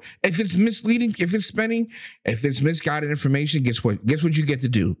show. If it's misleading, if it's spinning, if it's misguided information, guess what? Guess what you get to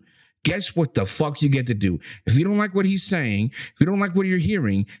do? Guess what the fuck you get to do? If you don't like what he's saying, if you don't like what you're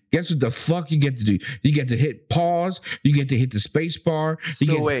hearing, guess what the fuck you get to do? You get to hit pause. You get to hit the space bar. You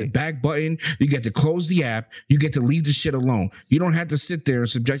get to hit the back button. You get to close the app. You get to leave the shit alone. You don't have to sit there and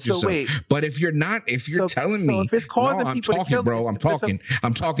subject yourself. But if you're telling me, if it's causing people to kill bro, I'm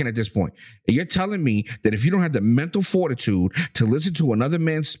talking at this point. You're telling me that if you don't have the mental fortitude to listen to another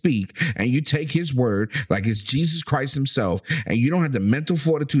man speak and you take his word like it's Jesus Christ himself, and you don't have the mental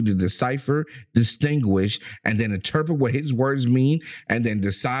fortitude to decipher, distinguish, and then interpret what his words mean, and then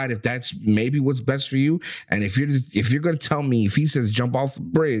decide if that's maybe what's best for you. And if you're going to tell me, if he says jump off a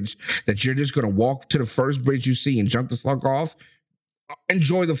bridge, that you're just going to walk to the first bridge you see and jump the fuck off,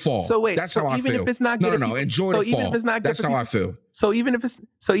 enjoy the fall. So wait, that's so how I even feel. If it's not no, enjoy the fall. Even if it's not good that's how I feel. So even if it's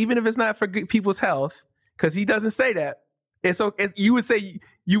not for people's health, because he doesn't say that, you would say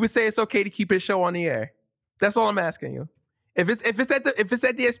it's okay to keep his show on the air. That's all I'm asking you. If it's at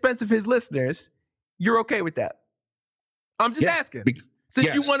the expense of his listeners, you're okay with that. I'm just asking.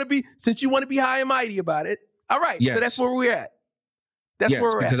 Since you want to be high and mighty about it. All right. Yes. So that's where we're at. That's where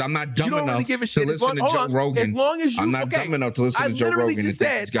we're at. Because I'm not dumb enough to listen to Joe Rogan. As long as I'm not dumb enough to listen to Joe Rogan and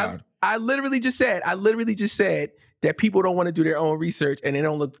think it's God. I literally just said that people don't want to do their own research and they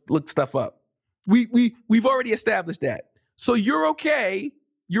don't look stuff up. We've already established that. So you're okay.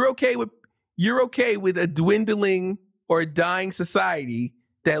 You're okay with a dwindling or a dying society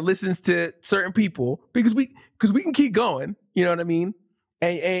that listens to certain people because we can keep going. You know what I mean?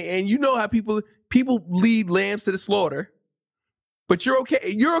 And you know how people lead lambs to the slaughter, but you're okay.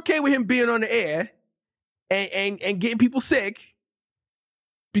 You're okay with him being on the air and getting people sick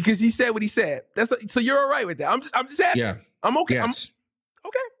because he said what he said. So you're all right with that. I'm just asking. Yeah. I'm okay. Yes. I'm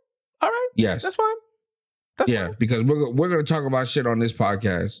okay. All right. Yes. That's fine. That's fine. Because we're gonna talk about shit on this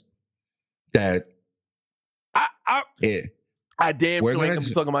podcast that I damn sure ain't gonna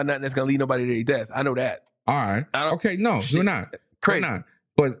be talking about nothing that's gonna lead nobody to their death. I know that. All right. Okay. No, you're not. Crazy. You're not.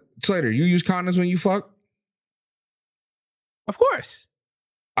 But Slater, you use condoms when you fuck? Of course.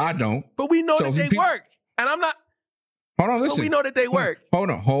 I don't. But we know that they work, and I'm not. Hold on. Listen. But we know that they work.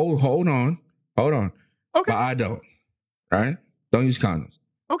 Hold on. Hold on. Okay. But I don't. All right. Don't use condoms.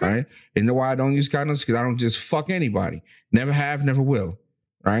 Okay. Right? You know why I don't use condoms? Because I don't just fuck anybody. Never have, never will.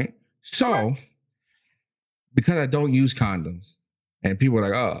 Right? So, because I don't use condoms, and people are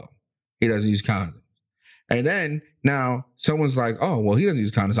like, oh, he doesn't use condoms. And then now someone's like, oh, well, he doesn't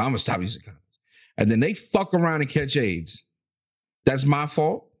use condoms. I'm going to stop using condoms. And then they fuck around and catch AIDS. That's my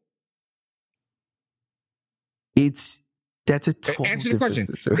fault? That's a total Answer the question.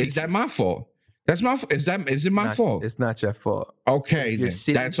 situation. Is that my fault? That's my fault. Is it my fault? It's not your fault. Okay, then.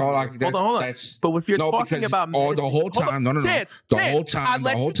 That's all I. Hold on. But if you're talking about medicine, the whole time, no. The whole time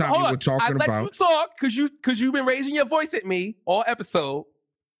you were talking about. I let you talk because you've been raising your voice at me all episode.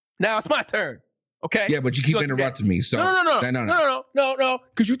 Now it's my turn. Okay. Yeah, but you keep interrupting me. So no.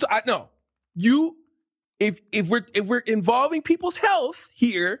 Because if we're involving people's health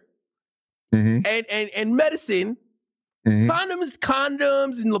here, and medicine.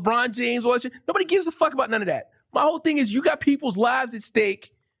 Condoms, and LeBron James, all that shit. Nobody gives a fuck about none of that. My whole thing is you got people's lives at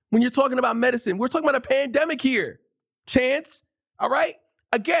stake when you're talking about medicine. We're talking about a pandemic here. Chance, all right?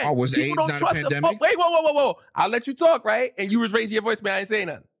 Again, was AIDS not a pandemic? Wait, whoa. I'll let you talk, right? And you was raising your voice, man. I ain't saying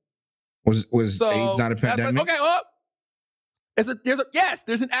nothing. Was AIDS not a pandemic? Okay,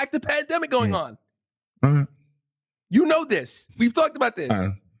 there's an active pandemic going on. You know this. We've talked about this.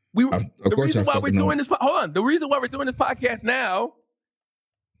 The reason why we're doing this podcast now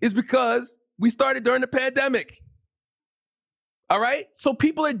is because we started during the pandemic. All right? So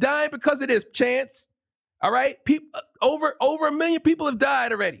people are dying because of this, Chance. All right? Over 1 million people have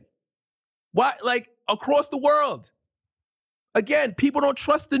died already. Why? Like across the world. Again, people don't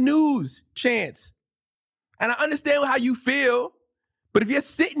trust the news, Chance. And I understand how you feel, but if you're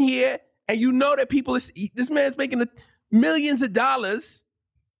sitting here and you know that this man's making millions of dollars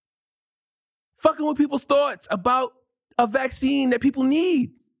fucking with people's thoughts about a vaccine that people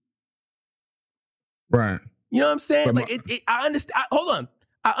need. Right. You know what I'm saying? I understand. Hold on.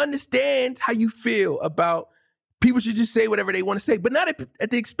 I understand how you feel about people should just say whatever they want to say, but not at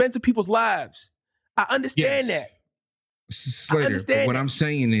the expense of people's lives. I understand that. Slater, what I'm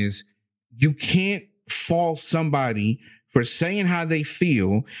saying is you can't fault somebody for saying how they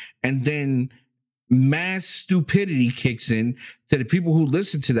feel and then mass stupidity kicks in to the people who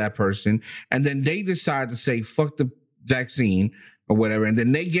listen to that person, and then they decide to say fuck the vaccine or whatever, and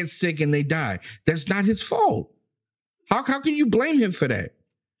then they get sick and they die. That's not his fault. How can you blame him for that?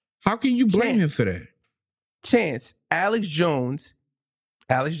 How can you blame him for that? Chance, Alex Jones.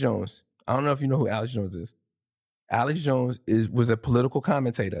 I don't know if you know who Alex Jones is. Alex Jones was a political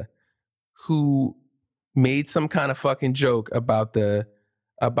commentator who made some kind of fucking joke about the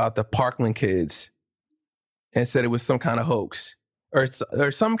Parkland kids and said it was some kind of hoax or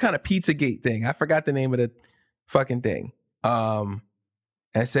some kind of Pizzagate thing. I forgot the name of the fucking thing. And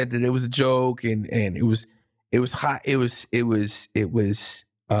said that it was a joke and it was hot. It was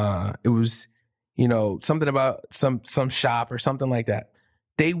something about some shop or something like that.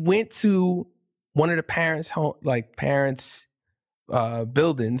 They went to one of the parents'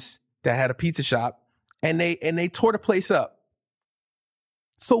 buildings that had a pizza shop, and they tore the place up.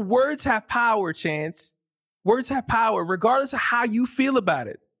 So words have power, Chance. Words have power, regardless of how you feel about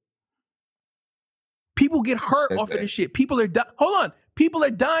it. People get hurt off of this shit. People are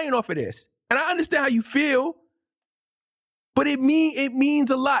dying off of this. And I understand how you feel, but it means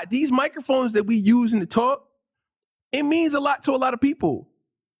a lot. These microphones that we use in the talk, it means a lot to a lot of people.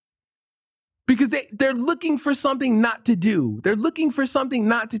 Because they're looking for something not to do. They're looking for something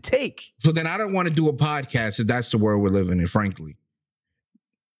not to take. So then I don't want to do a podcast if that's the world we're living in, frankly.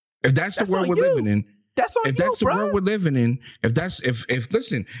 If that's the world we're living in, if that's the world we're living in, if that's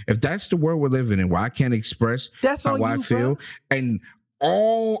the world we're living in, where I can't express how I feel, and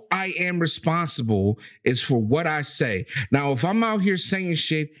all I am responsible is for what I say. Now, if I'm out here saying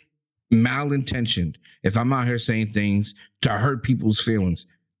shit malintentioned, if I'm out here saying things to hurt people's feelings,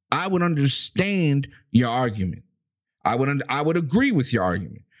 I would understand your argument. I would agree with your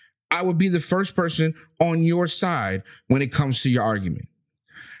argument. I would be the first person on your side when it comes to your argument.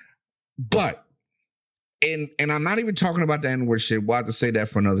 But, and I'm not even talking about the N-word shit. We'll have to say that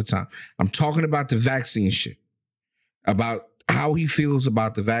for another time. I'm talking about the vaccine shit. About how he feels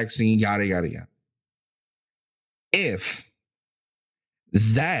about the vaccine, yada, yada, yada. If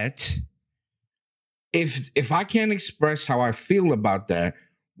I can't express how I feel about that,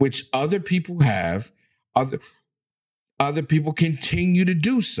 which other people have, other people continue to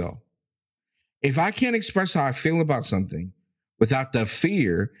do so. If I can't express how I feel about something without the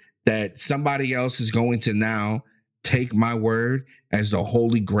fear that somebody else is going to now take my word as the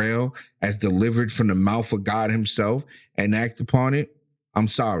Holy Grail, as delivered from the mouth of God himself, and act upon it, I'm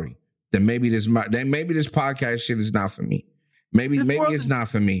sorry. Then maybe this podcast shit is not for me. Maybe it's not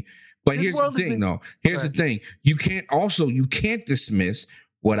for me. But here's the thing, though. Here's the thing. You can't dismiss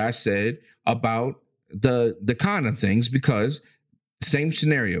what I said about the condom things, because same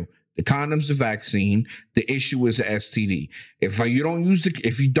scenario. The condom's the vaccine. The issue is the STD. If you don't use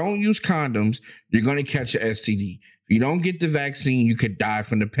condoms, you're going to catch an STD. If You don't get the vaccine, you could die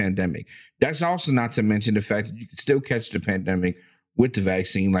from the pandemic. That's also not to mention the fact that you can still catch the pandemic with the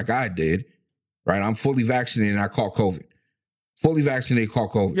vaccine like I did, right? I'm fully vaccinated and I caught COVID. Fully vaccinated,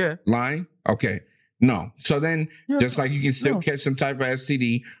 caught COVID. Yeah. Lying? Okay. No. So then, just like you can still catch some type of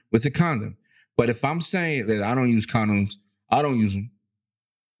STD with a condom. But if I'm saying that I don't use condoms, I don't use them.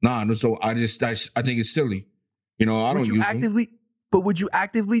 Nah, so I think it's silly. I don't use them. But would you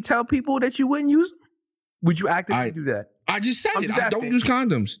actively tell people that you wouldn't use them? Would you actively do that? I just said it. I don't use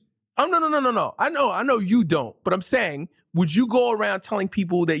condoms. Oh, no. I know you don't. But I'm saying, would you go around telling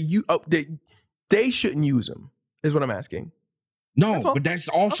people that that they shouldn't use them? Is what I'm asking. No, but that's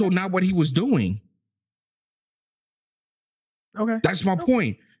also not what he was doing. Okay. That's my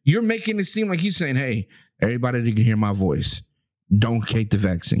point. You're making it seem like he's saying, hey, everybody that can hear my voice, don't take the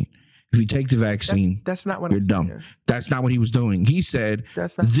vaccine. If you take the vaccine, that's not what you're I'm dumb. saying. That's not what he was doing. He said,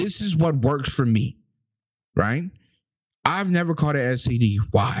 this is what works for me, right? I've never caught an STD.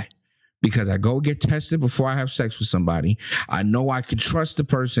 Why? Because I go get tested before I have sex with somebody. I know I can trust the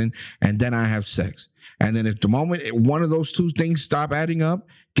person, and then I have sex. And then if the moment one of those two things stop adding up,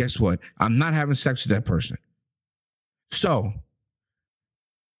 guess what? I'm not having sex with that person. So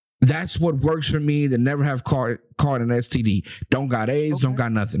that's what works for me to never have caught an STD. Don't got AIDS, don't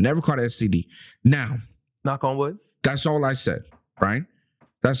got nothing. Never caught an STD. Now, knock on wood. That's all I said, right?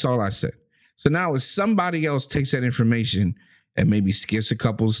 That's all I said. So now if somebody else takes that information and maybe skips a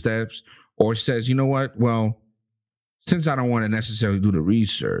couple of steps or says, you know what, well, since I don't want to necessarily do the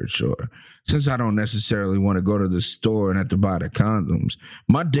research or since I don't necessarily want to go to the store and have to buy the condoms,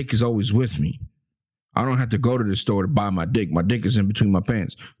 my dick is always with me. I don't have to go to the store to buy my dick. My dick is in between my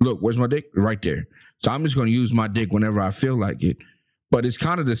pants. Look, where's my dick? Right there. So I'm just going to use my dick whenever I feel like it. But it's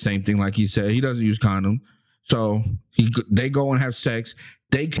kind of the same thing. Like he said, he doesn't use condom. So they go and have sex.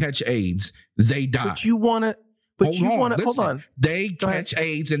 They catch AIDS. They die. But you want to, hold on. They catch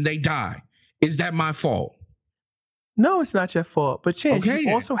AIDS and they die. Is that my fault? No, it's not your fault. But Chance,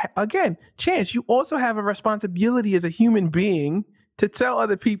 Chance, you also have a responsibility as a human being to tell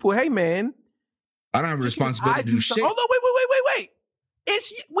other people, hey, man, I don't have a responsibility to do shit. Hold on, wait.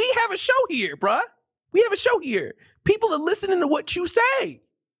 We have a show here, bruh. We have a show here. People are listening to what you say.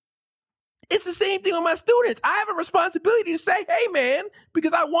 It's the same thing with my students. I have a responsibility to say, hey, man,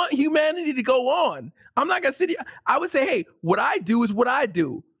 because I want humanity to go on. I'm not going to sit here. I would say, hey, what I do is what I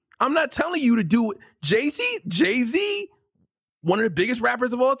do. I'm not telling you to do it. Jay-Z, one of the biggest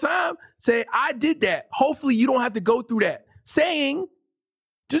rappers of all time, say, I did that. Hopefully you don't have to go through that. Saying,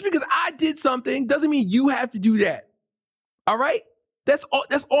 just because I did something doesn't mean you have to do that. All right? That's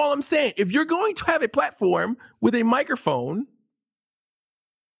all I'm saying. If you're going to have a platform with a microphone,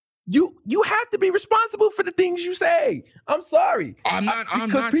 you have to be responsible for the things you say. I'm sorry. I'm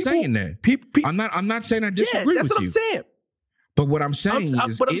not saying that. I'm not saying I disagree with you. That's what I'm saying. But what I'm saying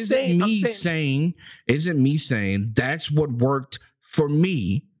isn't me saying that's what worked for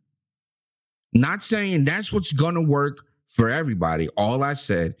me. Not saying that's what's gonna work for everybody. All I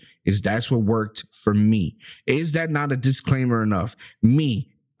said is that's what worked for me. Is that not a disclaimer enough?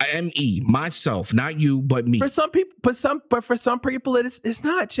 Me, M-E, myself, not you, but me. For some people, but for some people, it's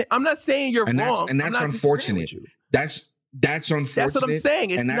not. I'm not saying you're wrong. And that's unfortunate. That's unfortunate. That's what I'm saying.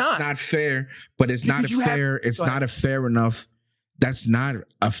 It's that's not fair. But it's not fair. It's not a fair enough. That's not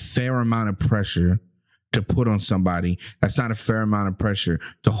a fair amount of pressure to put on somebody. That's not a fair amount of pressure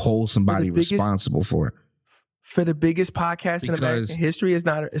to hold somebody responsible for it. For the biggest podcast in American history, it's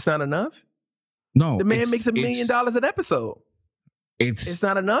not enough? No. The man makes $1 million an episode. It's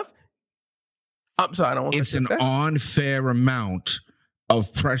not enough? I'm sorry, I don't want to say that. It's an unfair amount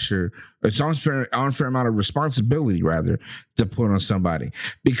of pressure. It's an unfair amount of responsibility, rather, to put on somebody.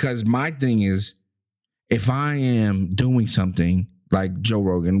 Because my thing is, if I am doing something like Joe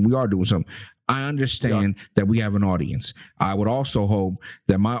Rogan, we are doing something, I understand that we have an audience. I would also hope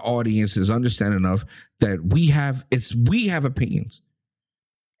that my audience is understanding enough that we have opinions.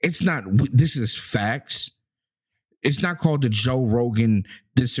 It's not, this is facts. It's not called the Joe Rogan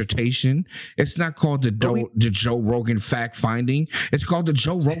dissertation. It's not called the Joe Rogan fact finding. It's called the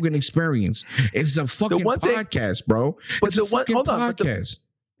Joe Rogan experience. It's a fucking podcast, bro. It's a fucking podcast.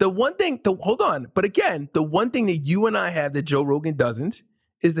 But again, the one thing that you and I have that Joe Rogan doesn't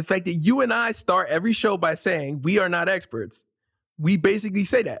is the fact that you and I start every show by saying we are not experts. We basically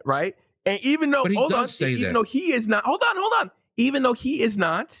say that, right? And even though, even though he is not, even though he is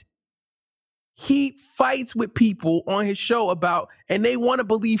not, he fights with people on his show and they want to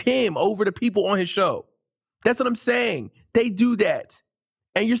believe him over the people on his show. That's what I'm saying. They do that.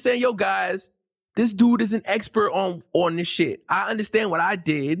 And you're saying, yo, guys, this dude is an expert on this shit. I understand what I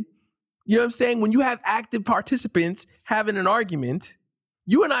did. You know what I'm saying? When you have active participants having an argument,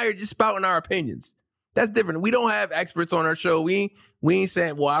 you and I are just spouting our opinions. That's different. We don't have experts on our show. We ain't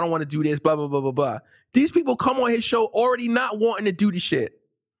saying, well, I don't want to do this, blah, blah, blah, blah, blah. These people come on his show already not wanting to do the shit.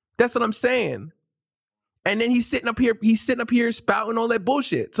 That's what I'm saying. And then he's sitting up here spouting all that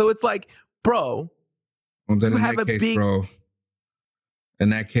bullshit. So it's like, bro, well, then you in have that a case, big... bro, in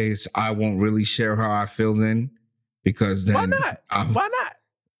that case, I won't really share how I feel then, because then... Why not? Why not?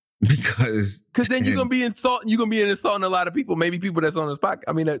 Because then you're gonna be insulting a lot of people. Maybe people that's on this podcast.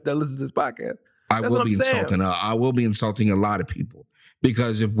 I mean, that listen to this podcast. I will be insulting. I will be insulting a lot of people,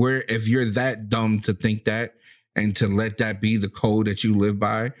 because if you're that dumb to think that and to let that be the code that you live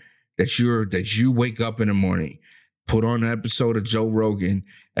by, that you wake up in the morning, put on an episode of Joe Rogan,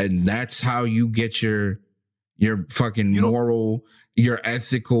 and that's how you get your fucking moral, your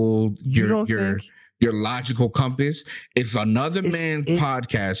ethical, your logical compass. If another man's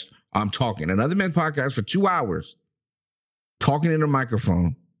podcast, another man's podcast for 2 hours, talking in a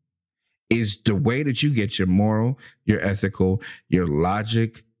microphone, is the way that you get your moral, your ethical, your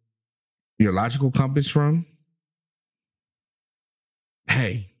logical compass from,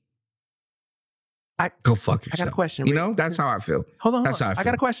 hey, go fuck yourself. I got a question. You know, that's how I feel. Hold on. That's how I feel. I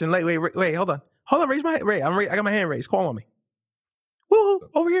got a question. Wait, hold on. Raise my hand. I got my hand raised. Call on me. Woo,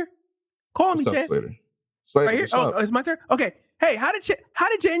 over here. Call on me, Chan. Slater, right here. Oh, it's my turn. Okay. Hey, how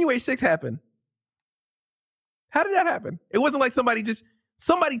did January 6th happen? How did that happen? It wasn't like somebody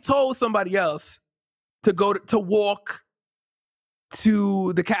told somebody else to walk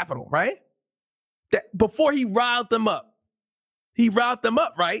to the Capitol, right? That before he riled them up. He riled them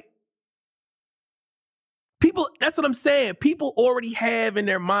up, right? People, that's what I'm saying. People already have in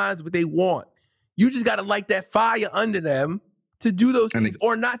their minds what they want. You just got to light that fire under them to do those things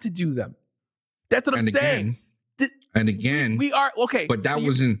or not to do them. That's what I'm saying. We are okay. But that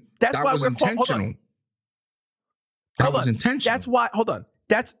was intentional. That was intentional. That's why. Hold on.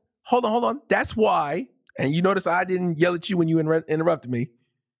 That's why. And you notice I didn't yell at you when you interrupted me.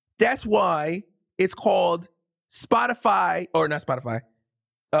 That's why it's called Spotify, or not Spotify.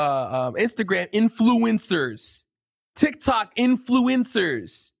 Instagram influencers, TikTok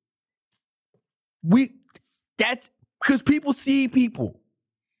influencers. That's because people see people.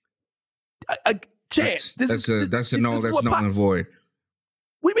 Chance. That's a null and void.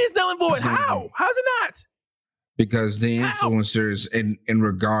 What do you mean it's null and void? How? How's it not? Because the influencers in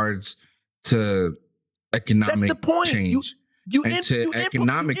regards to economic That's the point. change.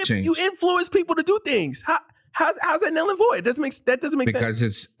 Economic change. You influence people to do things. How's that null and void? That doesn't make sense. Because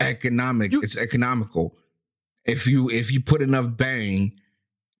it's economic. It's economical. If you put enough bang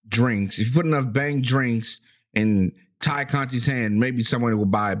drinks in Ty Conti's hand, maybe someone will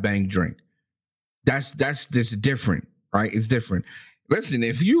buy a bang drink. That's different, right? It's different. Listen,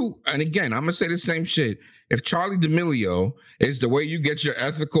 and again, I'm gonna say the same shit. If Charlie D'Amelio is the way you get your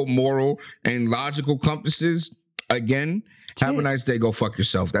ethical, moral, and logical compasses, again, have a nice day. Go fuck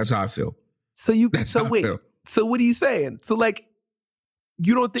yourself. That's how I feel. So what are you saying? So like,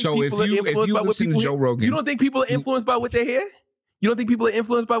 you don't think people are influenced by what people hear? Joe Rogan, you don't think people are influenced by what they hear? You don't think people are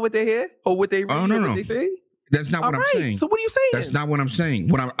influenced by what they hear or what they read or what they say? That's not what I'm saying. So what are you saying? That's not what I'm saying.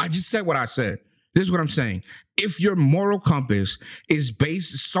 I just said what I said. This is what I'm saying. If your moral compass is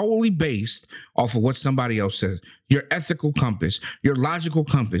solely based off of what somebody else says, your ethical compass, your logical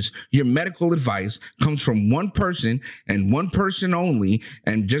compass, your medical advice comes from one person and one person only,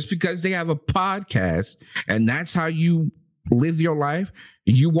 and just because they have a podcast and that's how you live your life,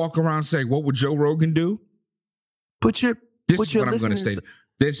 you walk around saying, what would Joe Rogan do? This is what I'm going to say.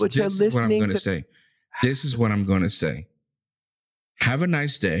 This is what I'm going to say. This is what I'm going to say. Have a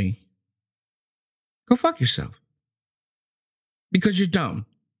nice day. Go fuck yourself. Because you're dumb.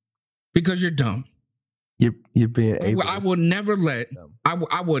 You're being able. I will never let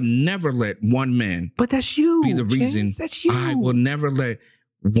one man. But that's you. Be the reason. James, that's you. I will never let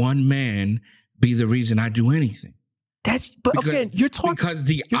one man be the reason I do anything. You're talking because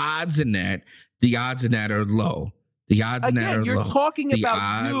the odds in that are low. The odds in that are low. You're talking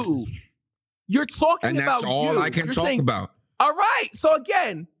about you. You're talking about you. And that's all I can talk about. All right. So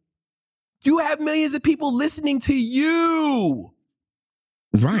again, you have millions of people listening to you.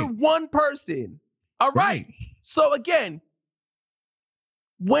 Right. You're one person. All right. So again,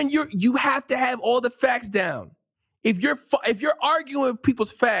 when you have to have all the facts down. If you're arguing with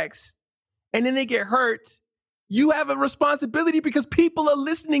people's facts and then they get hurt, you have a responsibility because people are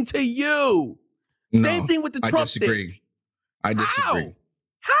listening to you. No, Same thing with the Trump thing. I disagree.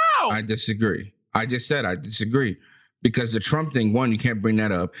 How? I disagree. I just said I disagree. Because the Trump thing, one, you can't bring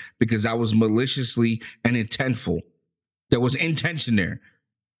that up because that was maliciously and intentful. There was intention there.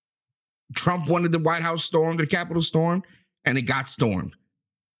 Trump wanted the White House stormed, the Capitol stormed, and it got stormed.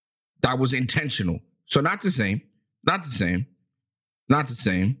 That was intentional. So not the same. Not the same. Not the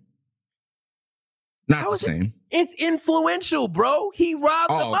same. Not the same. It's influential, bro. He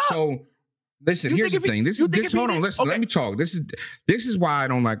robbed them up. So listen, here's the thing. Hold on, listen, let me talk. This is why I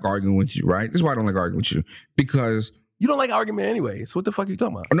don't like arguing with you, right? This is why I don't like arguing with you. Because you don't like argument anyway. So what the fuck are you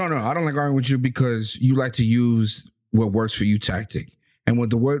talking about? No, I don't like arguing with you because you like to use what works for you tactic. And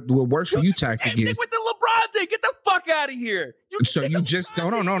what works for you tactic is with the LeBron thing. Get the fuck out of here.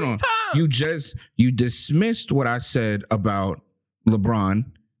 You dismissed what I said about LeBron,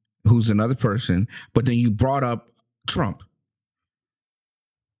 who's another person, but then you brought up Trump.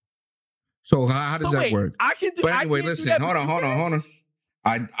 So how does that work? I can do. But anyway, listen. Hold on.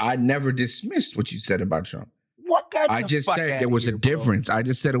 I never dismissed what you said about Trump. I just said there was a difference. I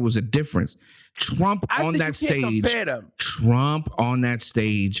just said it was a difference. Trump on that stage. Trump on that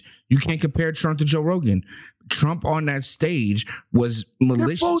stage. You can't compare Trump to Joe Rogan. Trump on that stage was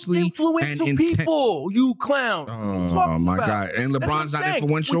maliciously influential people. You clown. Oh my God! And LeBron's not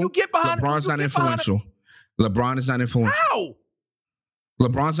influential. LeBron's not influential. LeBron is not influential. How?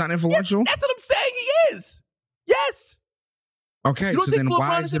 LeBron's not influential. Yes, that's what I'm saying. He is. Yes. Okay, so then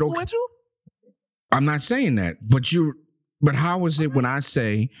why is it okay? I'm not saying that, but how is it when I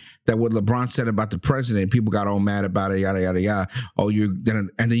say that what LeBron said about the president, people got all mad about it, yada yada yada. Oh, you're gonna,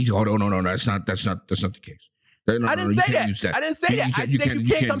 and then you go, oh no, that's not the case. I didn't say that. I didn't say that. I said you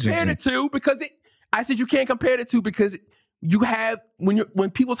can't compare the two because I said you can't compare the two because you have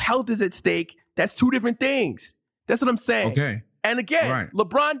when people's health is at stake. That's two different things. That's what I'm saying. Okay. And again, right.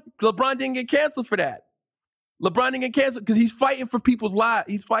 LeBron didn't get canceled for that. LeBron didn't get canceled because he's fighting for people's lives.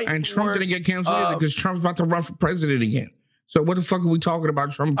 He's fighting. And Trump didn't get canceled either because Trump's about to run for president again. So what the fuck are we talking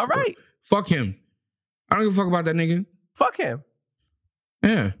about Trump? All right. Fuck him. I don't give a fuck about that nigga. Fuck him.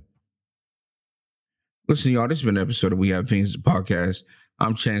 Yeah. Listen, y'all, this has been an episode of We Have Opinions podcast.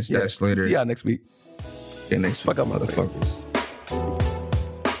 I'm Chance Slater. See y'all next week. Yeah, next week, motherfuckers.